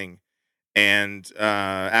school fling. And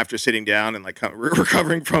after sitting down and like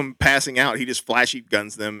recovering from passing out, he just flashy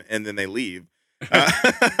guns them, and then they leave.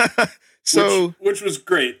 Which was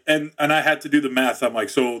great, and I had to do the math. I'm like,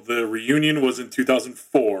 so the reunion was in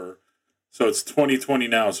 2004, so it's 2020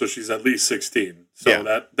 now. So she's at least 16. So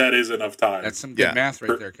that is enough time. That's some good math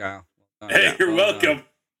right there, Kyle. Hey, you're welcome.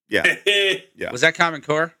 Yeah. Was that Common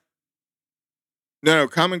Core? No,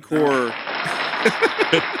 Common Core.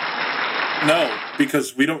 No,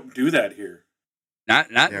 because we don't do that here. Not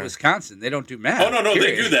in Wisconsin. They don't do math. Oh, no,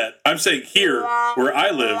 they do that. I'm saying here, where I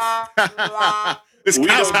live, it's we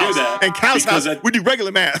Cow's don't house. do that. And Cow's house, we do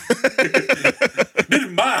regular math. This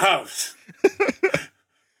is my house.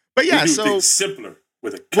 But yeah, we do so things simpler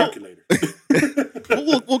with a calculator.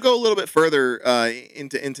 We'll go a little bit further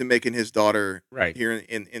into making his daughter right here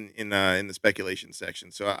in the speculation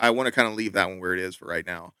section. So I want to kind of leave that one where it is for right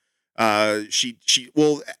now. She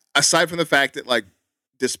aside from the fact that like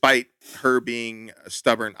despite her being a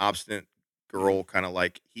stubborn, obstinate girl, kind of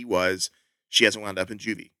like he was, she hasn't wound up in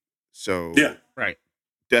juvie. So yeah, right,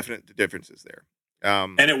 definite differences there.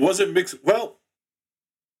 And it wasn't Mick's. Well,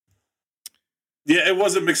 yeah, it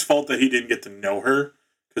wasn't Mick's fault that he didn't get to know her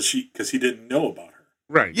because he didn't know about her.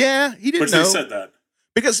 Right. Yeah, he didn't know. Which they said that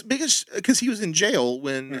because he was in jail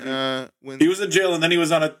when he was in jail and then he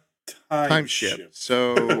was on a time ship.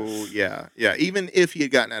 So yeah. Even if he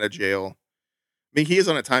had gotten out of jail, I mean, he is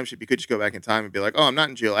on a time ship. You could just go back in time and be like, "Oh, I'm not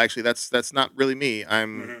in jail. Actually, that's not really me.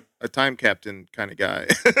 I'm a time captain kind of guy."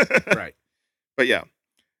 Right. But yeah.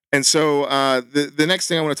 And so the next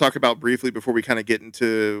thing I want to talk about briefly before we kind of get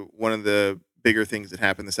into one of the bigger things that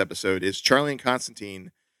happened this episode is Charlie and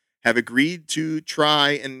Constantine have agreed to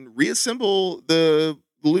try and reassemble the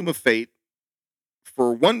Loom of Fate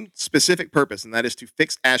for one specific purpose, and that is to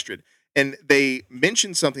fix Astrid. And they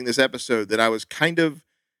mentioned something this episode that I was kind of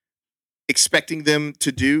expecting them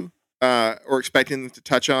to do, or expecting them to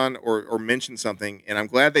touch on or mention something, and I'm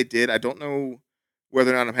glad they did. I don't know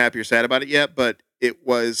whether or not I'm happy or sad about it yet, but it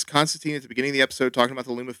was Constantine at the beginning of the episode talking about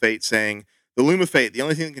the Loom of Fate, saying, the Loom of Fate, the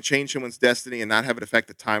only thing that can change someone's destiny and not have it affect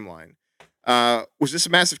the timeline. Was this a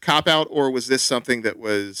massive cop-out, or was this something that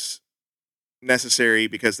was necessary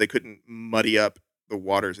because they couldn't muddy up the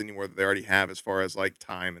waters anymore that they already have as far as like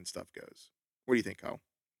time and stuff goes? What do you think, Kyle?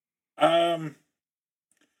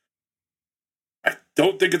 I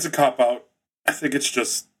don't think it's a cop-out. I think it's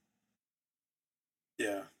just...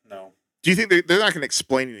 Yeah, no. Do you think they're not going to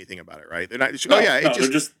explain anything about it, right? They're not...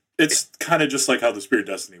 It's kind of just like how the Spirit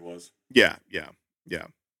Destiny was. Yeah.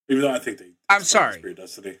 Even though I think they... I'm sorry. Spirit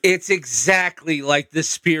Destiny. It's exactly like the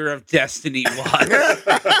Spear of Destiny was.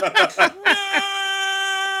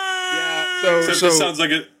 So it sounds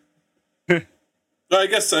like it... I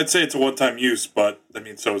guess I'd say it's a one-time use, but I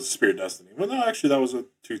mean, so is the Spirit Destiny. Well, no, actually, that was a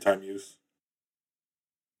two-time use.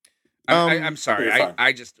 I'm sorry.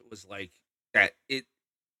 I just was like that.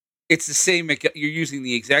 It's the same. You're using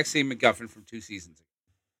the exact same MacGuffin from 2 seasons ago.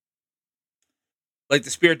 Like the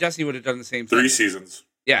Spirit Destiny would have done the same thing. 3 seasons.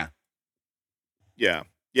 Yeah.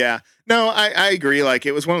 No, I agree. Like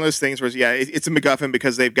it was one of those things where it's a MacGuffin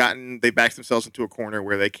because they backed themselves into a corner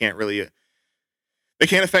where they can't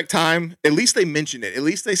affect time. At least they mentioned it. At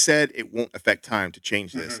least they said it won't affect time to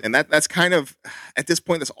change this. And that's kind of, at this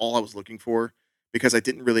point, that's all I was looking for, because I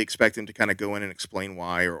didn't really expect them to kind of go in and explain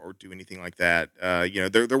why or do anything like that.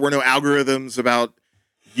 There were no algorithms about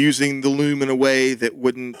using the loom in a way that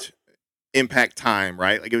wouldn't impact time,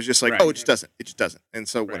 right? Like it was just like, it just doesn't. And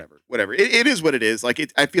so whatever. It is what it is. Like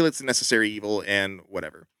I feel it's a necessary evil and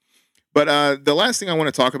whatever. But the last thing I want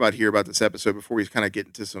to talk about here about this episode before we kind of get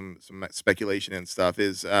into some speculation and stuff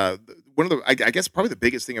is one of the, I guess probably the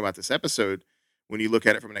biggest thing about this episode when you look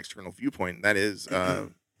at it from an external viewpoint, and that is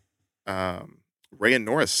Ray and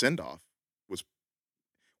Nora's send-off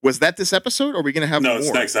Was that this episode, or are we going to have No, more?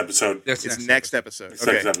 it's next episode. That's It's next episode. It's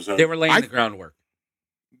Okay. next episode. They were laying I- the groundwork.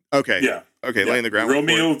 Okay. Yeah. Okay, Yeah. laying the ground.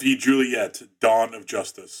 Romeo v. Juliet, Dawn of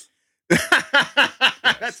Justice.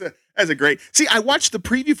 that's a great. See, I watched the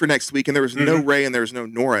preview for next week, and there was no Ray and there was no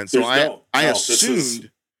Nora, and so There's I no, this is-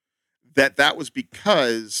 assumed that was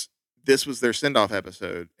because this was their send off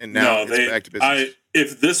episode, and now No, it's they. back to business.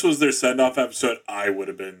 If this was their send off episode, I would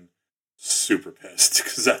have been super pissed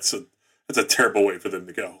because that's a terrible way for them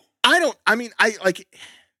to go. I like.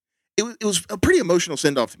 It was a pretty emotional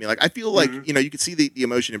send off to me. Like I feel like you could see the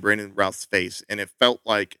emotion in Brandon Routh's face, and it felt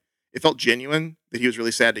genuine that he was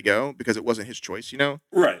really sad to go because it wasn't his choice,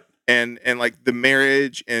 Right. And like the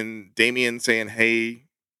marriage and Damien saying, "Hey,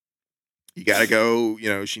 you gotta go.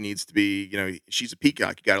 She needs to be. She's a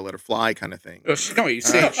peacock. You gotta let her fly," kind of thing. No, you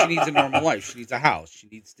say she needs a normal life. She needs a house. She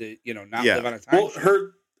needs to, not live on a time. Well,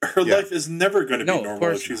 her life is never going to No, be of normal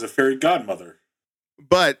course if she's not. a fairy godmother.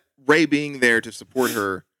 But Ray being there to support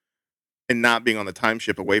her and not being on the time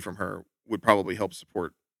ship away from her would probably help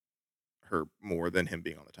support her more than him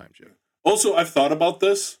being on the time ship. Also, I've thought about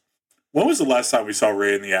this. When was the last time we saw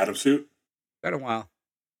Ray in the Atom suit? Been a while.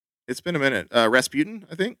 It's been a minute. Rasputin,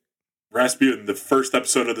 I think. Rasputin, the first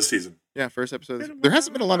episode of the season. Yeah, first episode. There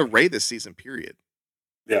hasn't been a lot of Ray this season, period.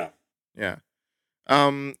 Yeah. Yeah.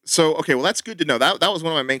 So okay, well that's good to know. That was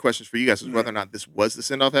one of my main questions for you guys, is whether or not this was the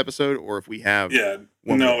send off episode or if we have Yeah.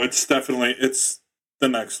 one No, more. it's the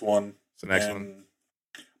next one. It's the next one.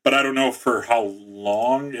 But I don't know for how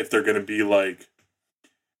long, if they're going to be like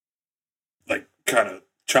kind of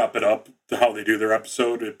chop it up to how they do their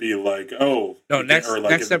episode. It'd be like, No, next in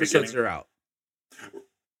episodes the beginning. are out.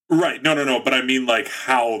 Right. No. But I mean, like,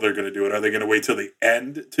 how they're going to do it. Are they going to wait till the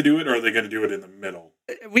end to do it, or are they going to do it in the middle?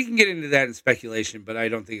 We can get into that in speculation, but I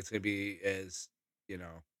don't think it's going to be as,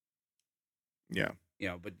 Yeah.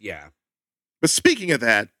 But yeah. But speaking of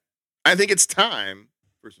that, I think it's time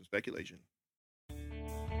for some speculation.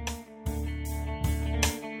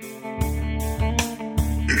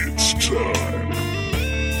 It's time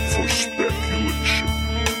for speculation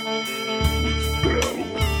with Bell,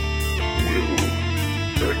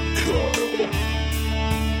 Will, and Kyle.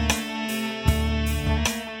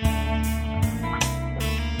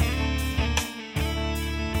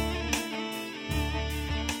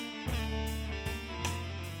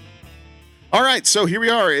 All right, so here we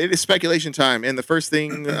are. It is speculation time, and the first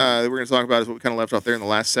thing that we're going to talk about is what we kind of left off there in the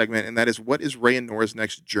last segment, and that is what is Ray and Nora's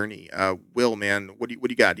next journey. Will, man, what do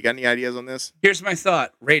you got? You got any ideas on this? Here's my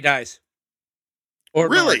thought. Ray dies. Or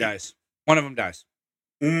Really? Nora dies. One of them dies.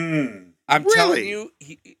 Mm. I'm Really? telling you.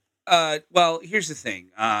 Well, here's the thing.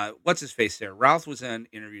 What's his face there? Ralph was in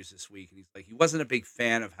interviews this week, and he's like, he wasn't a big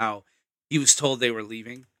fan of how he was told they were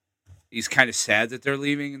leaving. He's kind of sad that they're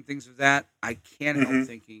leaving and things of that. I can't help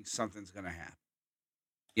thinking something's going to happen.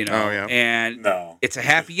 Oh, yeah. And No. it's a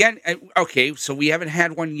happy end. Okay, so we haven't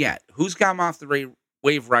had one yet. Who's gotten off the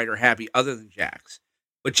Wave Rider happy other than Jax?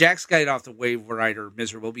 But Jax got off the Wave Rider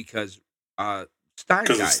miserable because Stein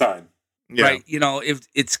Because died. of Stein. Yeah. Right? If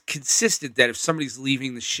it's consistent that if somebody's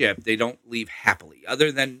leaving the ship, they don't leave happily,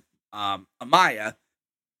 other than Amaya.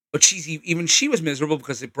 But she was miserable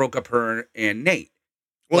because it broke up her and Nate.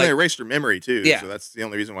 Well, like- they erased her memory too, Yeah. so that's the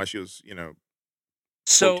only reason why she was,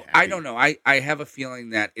 So Quote, I happy. don't know. I have a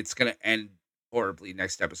feeling that it's going to end horribly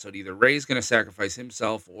next episode. Either Ray's going to sacrifice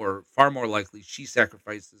himself, or far more likely, she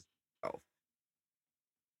sacrifices herself.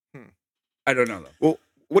 I don't know though. Well,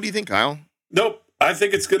 what do you think, Kyle? Nope. I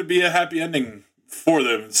think it's going to be a happy ending for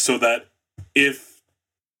them so that if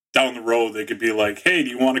down the road they could be like, hey, do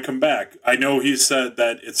you want to come back? I know he said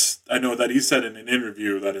that he said in an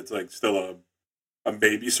interview that it's like still a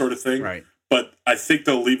baby sort of thing. Right. But I think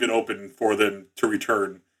they'll leave it open for them to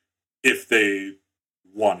return if they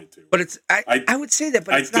wanted to. But I would say that,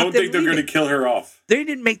 but I it's not don't them think they're going to leaving. kill her off. They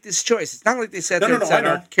didn't make this choice. It's not like they sat No, there no, and no, said I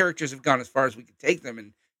our know. characters have gone as far as we can take them,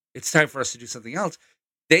 and it's time for us to do something else.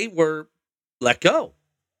 They were let go,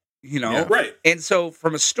 Yeah. Right. And so,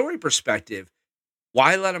 from a story perspective,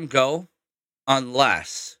 why let them go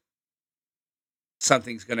unless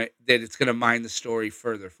it's gonna mine the story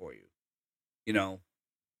further for you?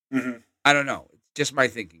 hmm I don't know. It's just my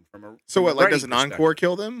thinking from a So what? Like, does writing an encore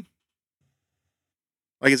kill them?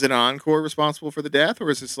 Like, is it an encore responsible for the death,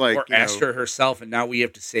 or is this like, or Astra herself, and now we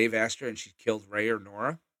have to save Astra, and she killed Ray or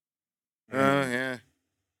Nora? Yeah.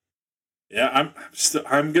 Yeah,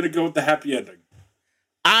 I'm going to go with the happy ending.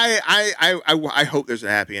 I hope there's a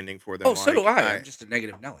happy ending for them. Oh, so do I. I'm just a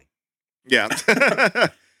negative Nelly. Yeah.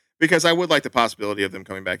 Because I would like the possibility of them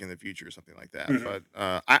coming back in the future or something like that. Mhm. But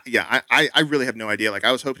I really have no idea. Like,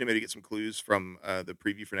 I was hoping to maybe get some clues from the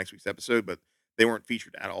preview for next week's episode, but they weren't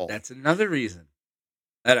featured at all. That's another reason.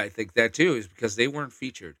 And I think that too is because they weren't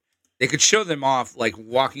featured. They could show them off, like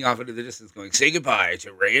walking off into the distance, going, "Say goodbye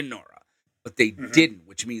to Ray and Nora," but they didn't,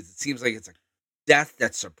 which means it seems like it's a death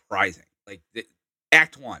that's surprising. Like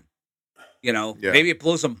Act 1, maybe it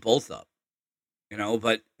blows them both up,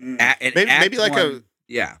 but maybe like one,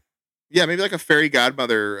 yeah, maybe like a fairy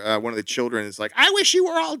godmother. One of the children is like, "I wish you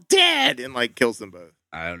were all dead," and like kills them both.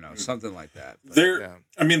 I don't know, something like that. But,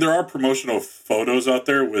 there are promotional photos out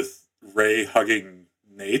there with Ray hugging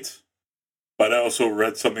Nate, but I also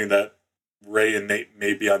read something that Ray and Nate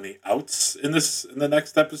may be on the outs in the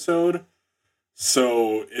next episode.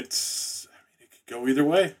 So it could go either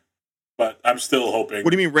way. But I'm still hoping.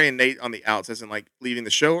 What do you mean Ray and Nate on the outs? As in like leaving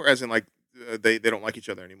the show, or as in like they don't like each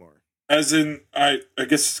other anymore? As in, I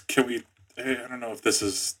guess, I don't know if this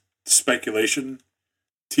is speculation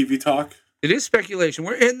TV talk. It is speculation.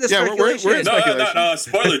 We're in the speculation. We're in speculation. No,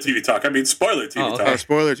 spoiler TV talk. I mean, spoiler TV talk. Oh,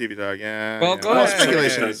 spoiler TV talk, yeah. Well, go ahead.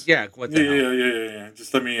 Speculation. Yeah, what the hell? Yeah.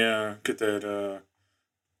 Just let me get that.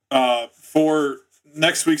 For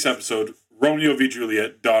next week's episode, Romeo v.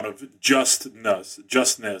 Juliet, Dawn of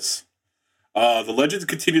Justness. The legends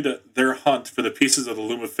continue their hunt for the pieces of the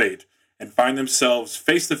Loom of Fate and find themselves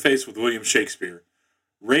face to face with William Shakespeare.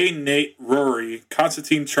 Ray, Nate, Rory,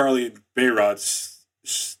 Constantine, Charlie, and Bayrod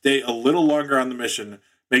stay a little longer on the mission,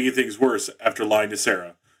 making things worse after lying to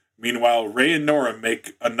Sarah. Meanwhile, Ray and Nora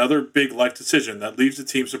make another big life decision that leaves the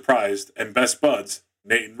team surprised, and best buds,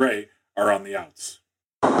 Nate and Ray, are on the outs.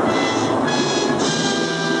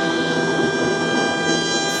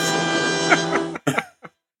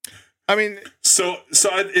 I mean, so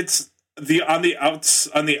it's on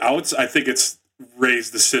the outs. I think it's Ray's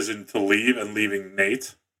decision to leave and leaving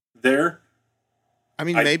Nate there. I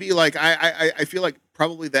mean, maybe like I feel like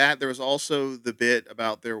probably that. There was also the bit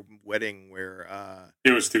about their wedding where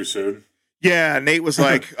it was too soon. Yeah, Nate was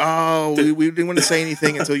like, "Oh, we didn't want to say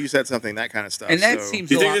anything until you said something," that kind of stuff. And that seems.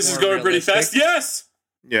 Do you think this is going pretty fast? Yes.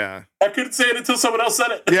 Yeah. I couldn't say it until someone else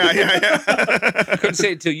said it. Yeah. I couldn't say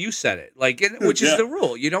it until you said it. Which is the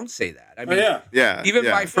rule. You don't say that. I mean, even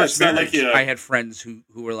my first marriage, I had friends who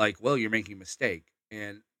were like, "Well, you're making a mistake,"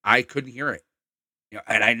 and I couldn't hear it.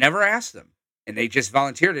 And I never asked them. And they just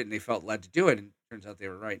volunteered it, and they felt led to do it. And it turns out they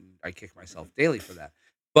were right, and I kick myself daily for that.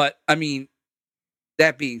 But I mean,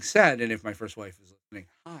 that being said, and if my first wife is listening,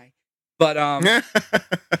 hi. But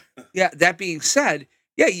that being said,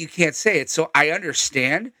 you can't say it. So I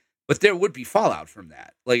understand, but there would be fallout from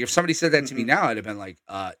that. Like if somebody said that to me now, I'd have been like,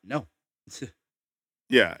 no.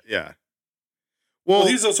 Yeah. Well,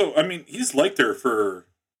 he's also. I mean, he's liked her for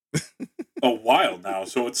a while now,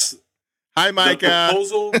 so it's. Hi, Micah.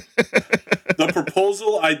 The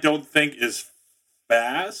proposal, I don't think is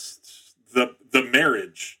fast. The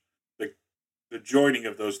marriage, the joining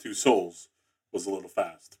of those two souls was a little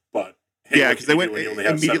fast. But because they went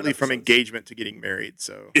immediately from engagement to getting married.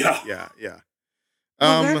 So yeah.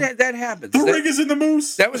 Well, that happens. The ring is in the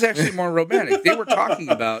moose. That was actually more romantic. They were talking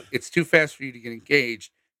about it's too fast for you to get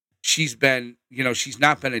engaged. She's been, she's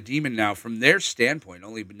not been a demon now from their standpoint.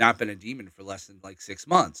 Only not been a demon for less than 6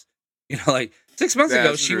 months. 6 months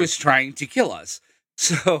ago, she was trying to kill us.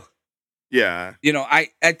 So, yeah. I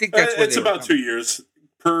think that's what it's about 2 years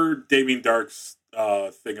per Damien Dark's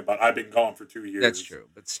thing about I've been gone for 2 years. That's true,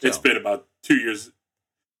 but still. It's been about 2 years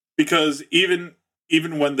because even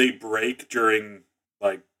when they break during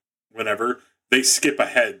whenever, they skip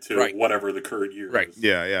ahead to whatever the current year is.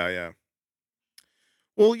 Yeah.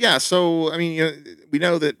 Well, yeah. So I mean, we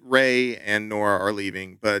know that Ray and Nora are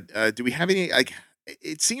leaving, but do we have any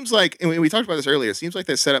It seems like, and we talked about this earlier, it seems like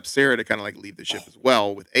they set up Sarah to kind of leave the ship as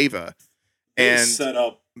well with Ava. And set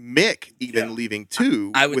up Mick even leaving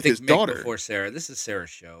too I would with think his Mick daughter. Before Sarah. This is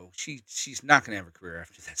Sarah's show. She's not going to have a career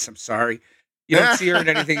after this. I'm sorry. You don't see her in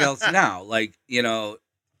anything else now.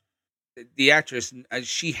 The actress,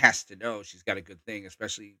 she has to know she's got a good thing,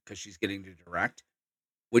 especially because she's getting to direct,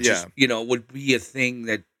 which is, would be a thing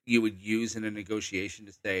that you would use in a negotiation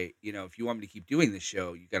to say, if you want me to keep doing this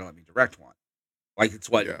show, you got to let me direct one. It's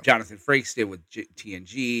what Jonathan Frakes did with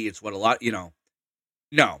TNG. It's what a lot,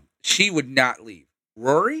 No, she would not leave.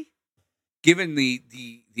 Rory, given the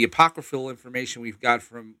apocryphal information we've got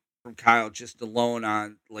from Kyle just alone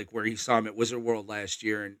on where he saw him at Wizard World last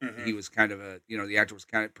year, and he was kind of the actor was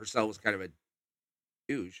Purcell was kind of a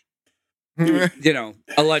douche.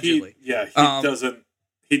 Allegedly.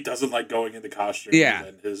 He doesn't like going into costume. Yeah.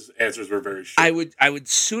 And his answers were very short. I would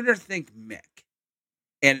sooner think Mick.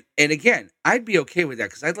 And again, I'd be okay with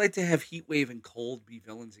that because I'd like to have Heatwave and Cold be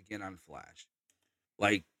villains again on Flash.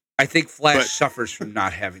 I think Flash suffers from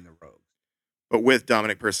not having the rogue. But with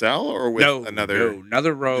Dominic Purcell or with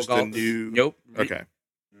another rogue. Just a new. Nope. Okay.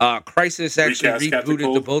 Crisis actually Recast Captain rebooted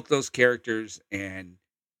Cold. both those characters and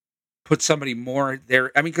put somebody more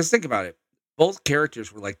there. I mean, because think about it. Both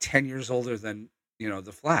characters were like 10 years older than,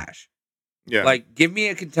 the Flash. Yeah. Like, give me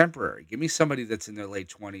a contemporary. Give me somebody that's in their late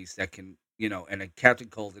 20s that can, and a Captain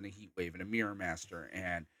Cold and a Heat Wave and a Mirror Master.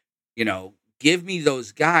 And, give me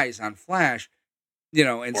those guys on Flash,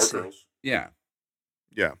 and Or girls. yeah.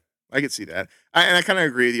 Yeah, I could see that. I kind of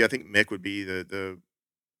agree with you. I think Mick would be the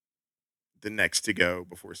next to go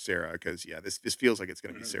before Sarah, because this feels like it's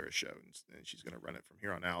going to be Sarah's show, and she's going to run it from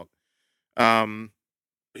here on out.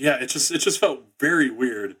 Yeah, it just felt very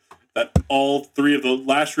weird that all three of the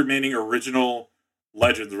last remaining original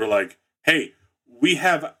legends were like, "Hey, we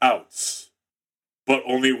have outs, but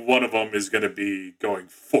only one of them is going to be going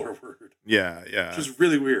forward." Yeah. Which is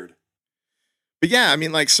really weird. But yeah, I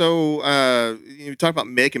mean, like, so you talk about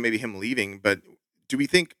Mick and maybe him leaving, but do we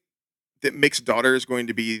think that Mick's daughter is going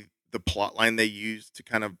to be the plot line they use to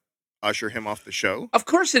kind of usher him off the show? Of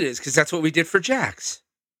course it is, because that's what we did for Jax.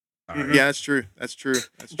 Mhm. Yeah, that's true. That's true.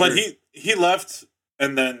 But he left,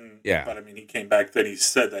 and then Yeah. But he came back. Then he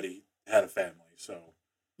said that he had a family. So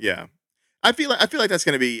Yeah, I feel like that's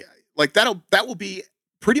going to be like that will be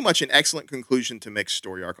pretty much an excellent conclusion to Mick's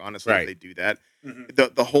story arc. Honestly, Right. if they do that.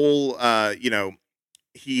 mhm. The whole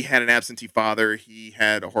he had an absentee father. He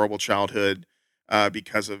had a horrible childhood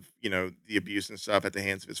because of the abuse and stuff at the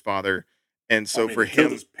hands of his father, and so for he killed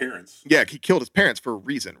him, his parents. yeah, he killed his parents for a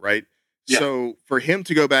reason, right? Yeah. So for him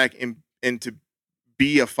to go back and to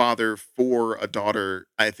be a father for a daughter,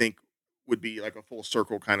 I think would be like a full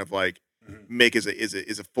circle kind of like Mhm. Mick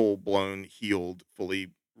is a full blown healed,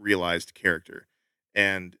 fully realized character,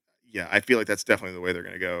 and yeah, I feel like that's definitely the way they're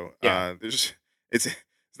going to go. Yeah. It's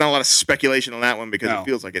not a lot of speculation on that one because No. it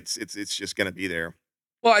feels like it's just going to be there.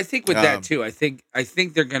 Well, I think with that Um, too, I think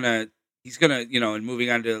he's gonna, and moving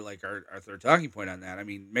on to like our third talking point on that. I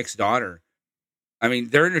mean, Mick's daughter. I mean,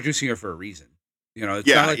 they're introducing her for a reason. It's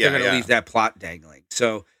Yeah, not like they're yeah, gonna yeah. leave that plot dangling.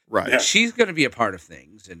 So Right. Yeah. she's gonna be a part of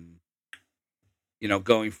things, and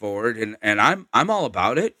going forward. And I'm all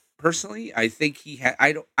about it personally. I think he had.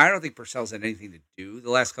 I don't think Purcell's had anything to do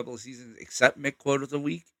the last couple of seasons except Mick quote of the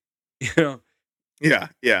week. Yeah.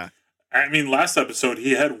 Yeah. I mean, last episode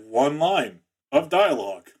he had one line of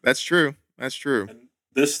dialogue, That's true. That's true. and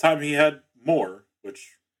this time he had more,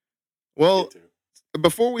 which Well, we'll get to.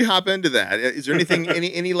 before we hop into that, is there anything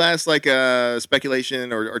any last like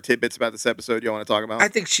speculation or tidbits about this episode you want to talk about? I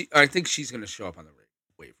think she's gonna show up on the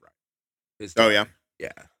wave ride. Oh yeah.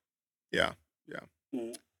 Yeah.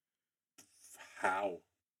 How?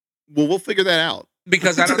 Well, we'll figure that out.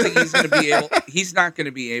 Because I don't think he's going to be able. He's not going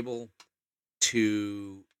to be able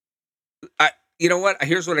to. You know what?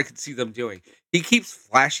 Here's what I could see them doing. He keeps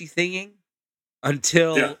flashy thinging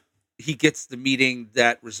until Yeah. he gets the meeting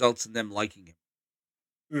that results in them liking him.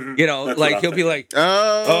 Mhm. Like That's what I'm he'll be thinking. like,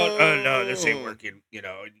 "Oh no, this ain't working."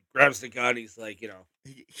 And he grabs the gun. He's like,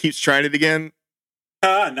 He keeps trying it again.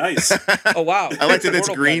 Ah, nice. "Oh wow, I like that the it's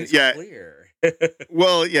portal green. gun is Yeah. clear."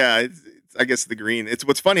 Well, yeah. It's, I guess the green. It's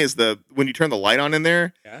what's funny is when you turn the light on in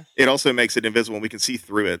there, Yeah. it also makes it invisible and we can see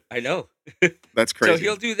through it. I know. That's crazy. So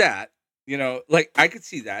he'll do that. Like I could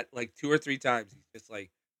see that like 2 or 3 times. He's just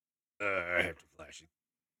like, I have to flash it.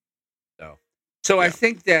 So I Yeah.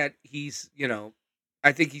 think that he's,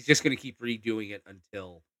 I think he's just going to keep redoing it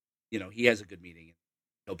until, he has a good meeting.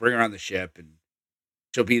 He'll bring her on the ship and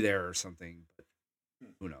she'll be there or something. But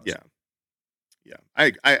who knows? Yeah. Yeah,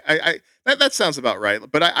 that sounds about right.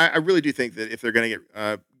 But I really do think that if they're going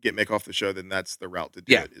to get Mick off the show, then that's the route to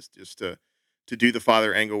do Yeah. it. Is just to do the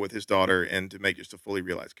father angle with his daughter and to make just a fully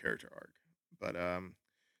realized character arc. But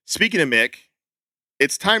speaking of Mick,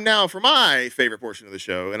 it's time now for my favorite portion of the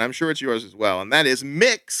show, and I'm sure it's yours as well, and that is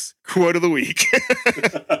Mick's quote of the week.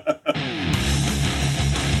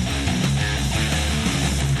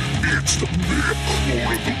 It's the Mick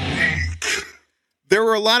Quote of the Week. There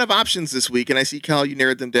were a lot of options this week, and I see, Kyle, you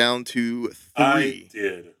narrowed them down to 3. I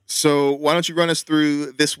did. So why don't you run us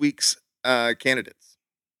through this week's candidates?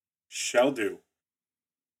 Shall do.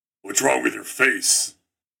 What's wrong with your face?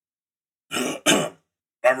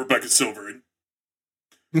 I'm Rebecca Silver.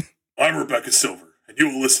 I'm Rebecca Silver, and you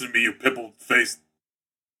will listen to me, you pimpled face.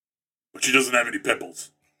 But she doesn't have any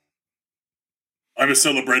pimples. I'm a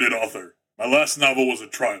celebrated author. My last novel was a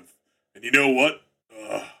triumph. And you know what?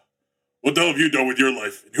 What the hell have you done with your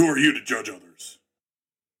life? And who are you to judge others?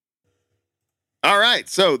 All right,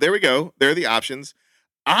 so there we go. There are the options.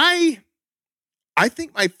 I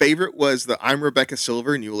think my favorite was the "I'm Rebecca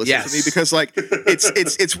Silver" and you will listen to me, Yes. because like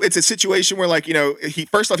it's a situation where like he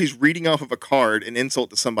first off he's reading off of a card an insult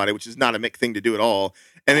to somebody, which is not a Mick thing to do at all,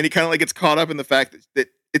 and then he kind of like gets caught up in the fact that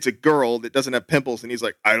it's a girl that doesn't have pimples, and he's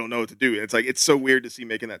like, I don't know what to do. And it's like, it's so weird to see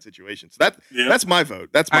making that situation. So that's my vote.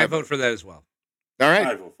 That's my I vote for that as well. All right.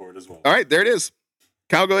 I vote for it as well. All right, there it is.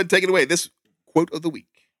 Kyle, go ahead and take it away. This quote of the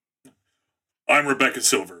week. I'm Rebecca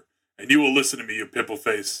Silver, and you will listen to me, you pimple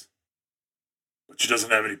face. But she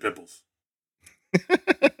doesn't have any pimples.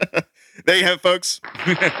 There you have it, folks.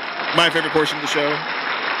 My favorite portion of the show.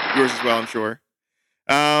 Yours as well, I'm sure.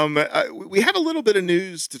 We have a little bit of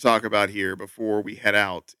news to talk about here before we head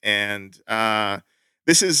out. And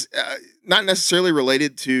this is not necessarily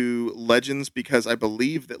related to Legends, because I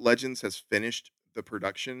believe that Legends has finished the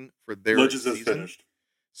production for their Legends season. has finished.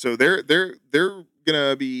 So they're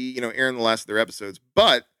gonna be, airing the last of their episodes.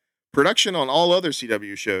 But production on all other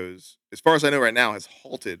CW shows, as far as I know right now, has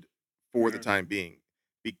halted for the time being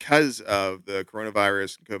because of the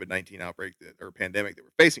coronavirus and COVID-19 outbreak or pandemic that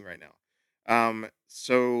we're facing right now.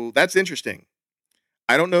 So that's interesting.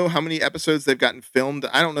 I don't know how many episodes they've gotten filmed.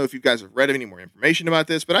 I don't know if you guys have read any more information about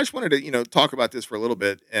this, but I just wanted to, talk about this for a little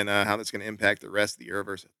bit and how that's going to impact the rest of the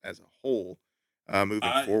Arrowverse as a whole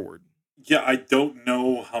moving forward. Yeah, I don't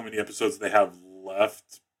know how many episodes they have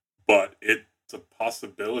left, but it's a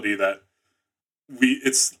possibility that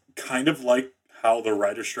it's kind of like how the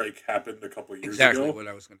writer strike happened a couple of years ago. Exactly what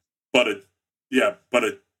I was going to.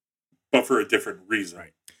 But for a different reason.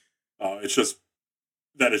 Right. It's just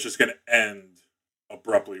that it's just going to end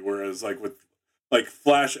abruptly. Whereas like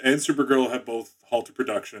Flash and Supergirl have both halted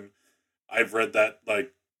production. I've read that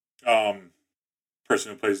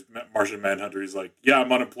person who plays Martian Manhunter, he's like, yeah,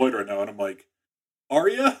 I'm unemployed right now, and I'm like, are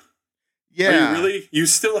you? Yeah. Are you really? You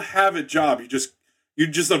still have a job. You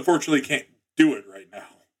just unfortunately can't do it right now.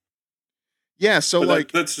 Yeah. So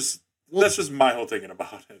that's just my whole thinking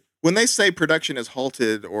about it. When they say production is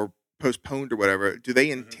halted or postponed or whatever, do they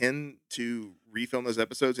intend to refilm those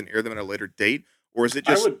episodes and air them at a later date? Or is it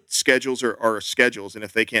just schedules are schedules, and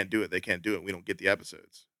if they can't do it, they can't do it. We don't get the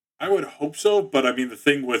episodes. I would hope so, but I mean, the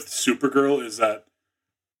thing with Supergirl is that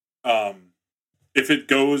if it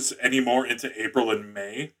goes any more into April and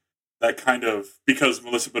May, that kind of, because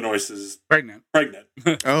Melissa Benoist is pregnant.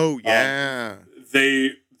 Oh, yeah.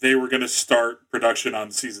 They were going to start production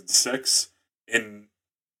on season 6 in,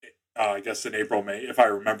 I guess, in April, May, if I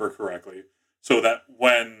remember correctly. So that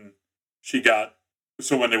when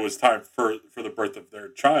it was time for the birth of their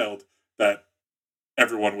child, that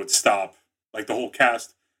everyone would stop, like the whole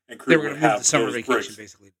cast and crew would have the summer those vacation breaks.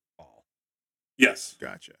 basically. Fall. Yes.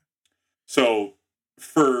 Gotcha. So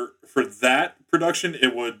for that production,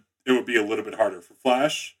 it would be a little bit harder for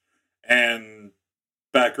Flash and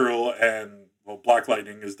Batgirl, and Black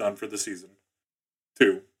Lightning is done for the season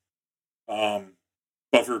too.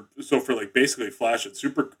 But for basically Flash and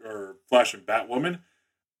Flash and Batwoman,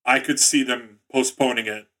 I could see them postponing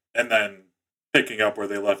it and then picking up where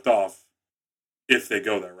they left off if they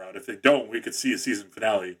go that route. If they don't, we could see a season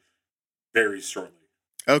finale very shortly.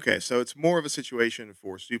 Okay, so it's more of a situation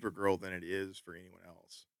for Supergirl than it is for anyone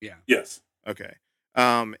else. Yeah. Yes. Okay.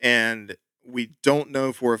 And we don't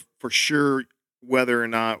know for sure whether or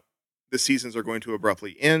not the seasons are going to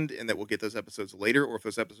abruptly end and that we'll get those episodes later, or if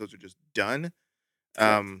those episodes are just done.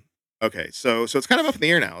 Okay, so it's kind of up in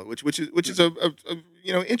the air now, which is a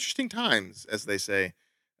interesting times, as they say.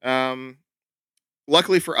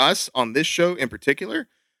 Luckily for us on this show in particular,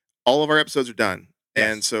 all of our episodes are done. Yes.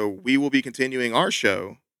 And so we will be continuing our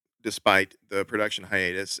show despite the production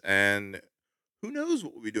hiatus, and who knows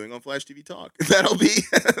what we'll be doing on Flash TV Talk. That'll be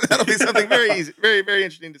something very easy, very, very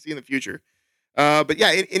interesting to see in the future. But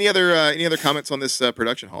yeah, any other comments on this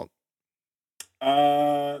production halt?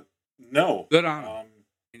 No. Good on them.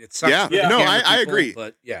 It sucks. Yeah. No, I agree.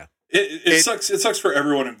 But yeah, it sucks. It sucks for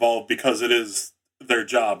everyone involved because it is their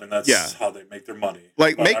job, and that's how they make their money.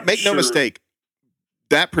 Like, make no mistake,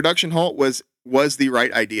 that production halt was the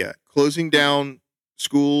right idea. Closing down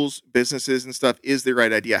schools, businesses, and stuff is the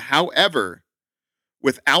right idea. However,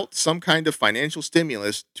 without some kind of financial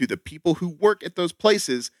stimulus to the people who work at those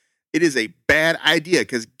places, it is a bad idea,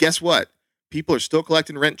 because guess what? People are still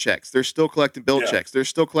collecting rent checks. They're still collecting bill checks. They're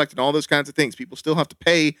still collecting all those kinds of things. People still have to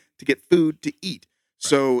pay to get food to eat. Right.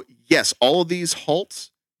 So, yes, all of these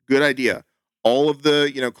halts, good idea. All of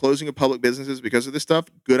the, closing of public businesses because of this stuff,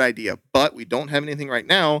 good idea. But we don't have anything right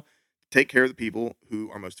now to take care of the people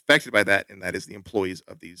who are most affected by that, and that is the employees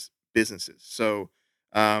of these businesses. So,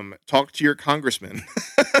 talk to your congressman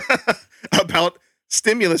about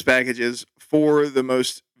stimulus packages for the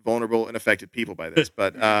most vulnerable and affected people by this.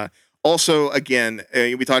 But also, again,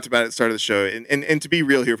 we talked about it at the start of the show, and to be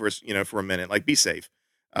real here for a minute, like, be safe,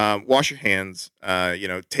 wash your hands,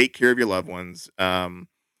 take care of your loved ones.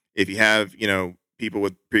 If you have, people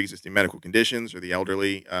with pre-existing medical conditions or the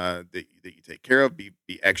elderly that you take care of, be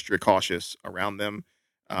extra cautious around them.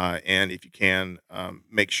 And if you can,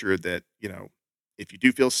 make sure that, if you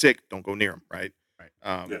do feel sick, don't go near them, right? Right.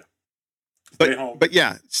 Stay home. But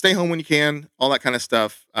yeah, stay home when you can, all that kind of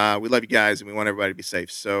stuff. We love you guys and we want everybody to be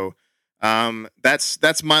safe. So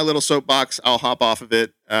that's my little soapbox. I'll hop off of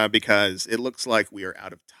it because it looks like we are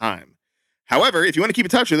out of time. However, if you want to keep in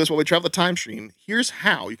touch with us while we travel the time stream, here's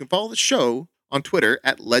how. You can follow the show on Twitter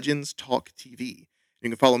at Legends Talk TV. You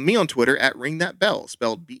can follow me on Twitter at Ring That Bell,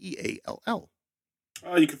 spelled Beall.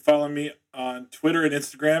 You can follow me on Twitter and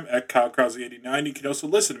Instagram at KyleKrause89. You can also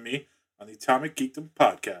listen to me on the Atomic Geekdom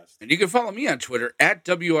podcast. And you can follow me on Twitter at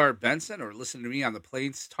WR Benson or listen to me on the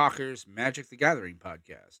Plains Talkers Magic the Gathering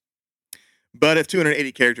podcast. But if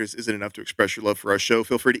 280 characters isn't enough to express your love for our show,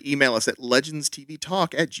 feel free to email us at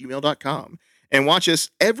legendstvtalk@gmail.com and watch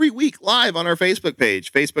us every week live on our Facebook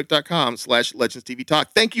page, facebook.com/legendstvtalk.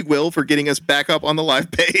 Thank you, Will, for getting us back up on the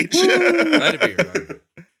live page. Glad to be here, buddy.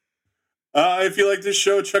 If you like this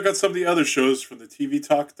show, check out some of the other shows from the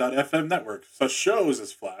TVTalk.fm network, such shows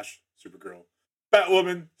as Flash, Supergirl,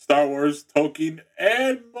 Batwoman, Star Wars, Tolkien,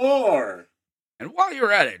 and more. And while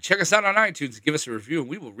you're at it, check us out on iTunes and give us a review, and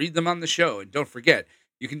we will read them on the show. And don't forget,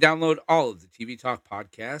 you can download all of the TV Talk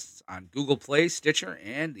podcasts on Google Play, Stitcher,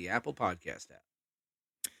 and the Apple Podcast app.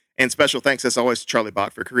 And special thanks, as always, to Charlie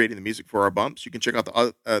Bach for creating the music for our bumps. You can check out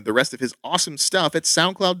the rest of his awesome stuff at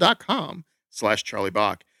soundcloud.com/Charlie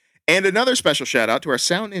Bach. And another special shout out to our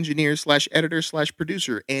sound engineer /editor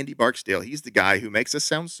 /producer, Andy Barksdale. He's the guy who makes us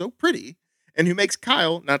sound so pretty and who makes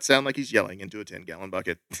Kyle not sound like he's yelling into a 10-gallon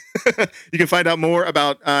bucket. You can find out more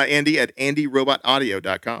about Andy at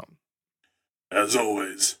andyrobotaudio.com. As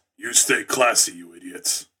always, you stay classy, you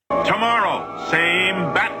idiots. Tomorrow,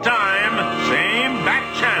 same bat time, same bat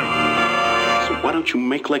channel. So why don't you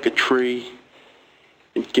make like a tree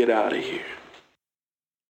and get out of here?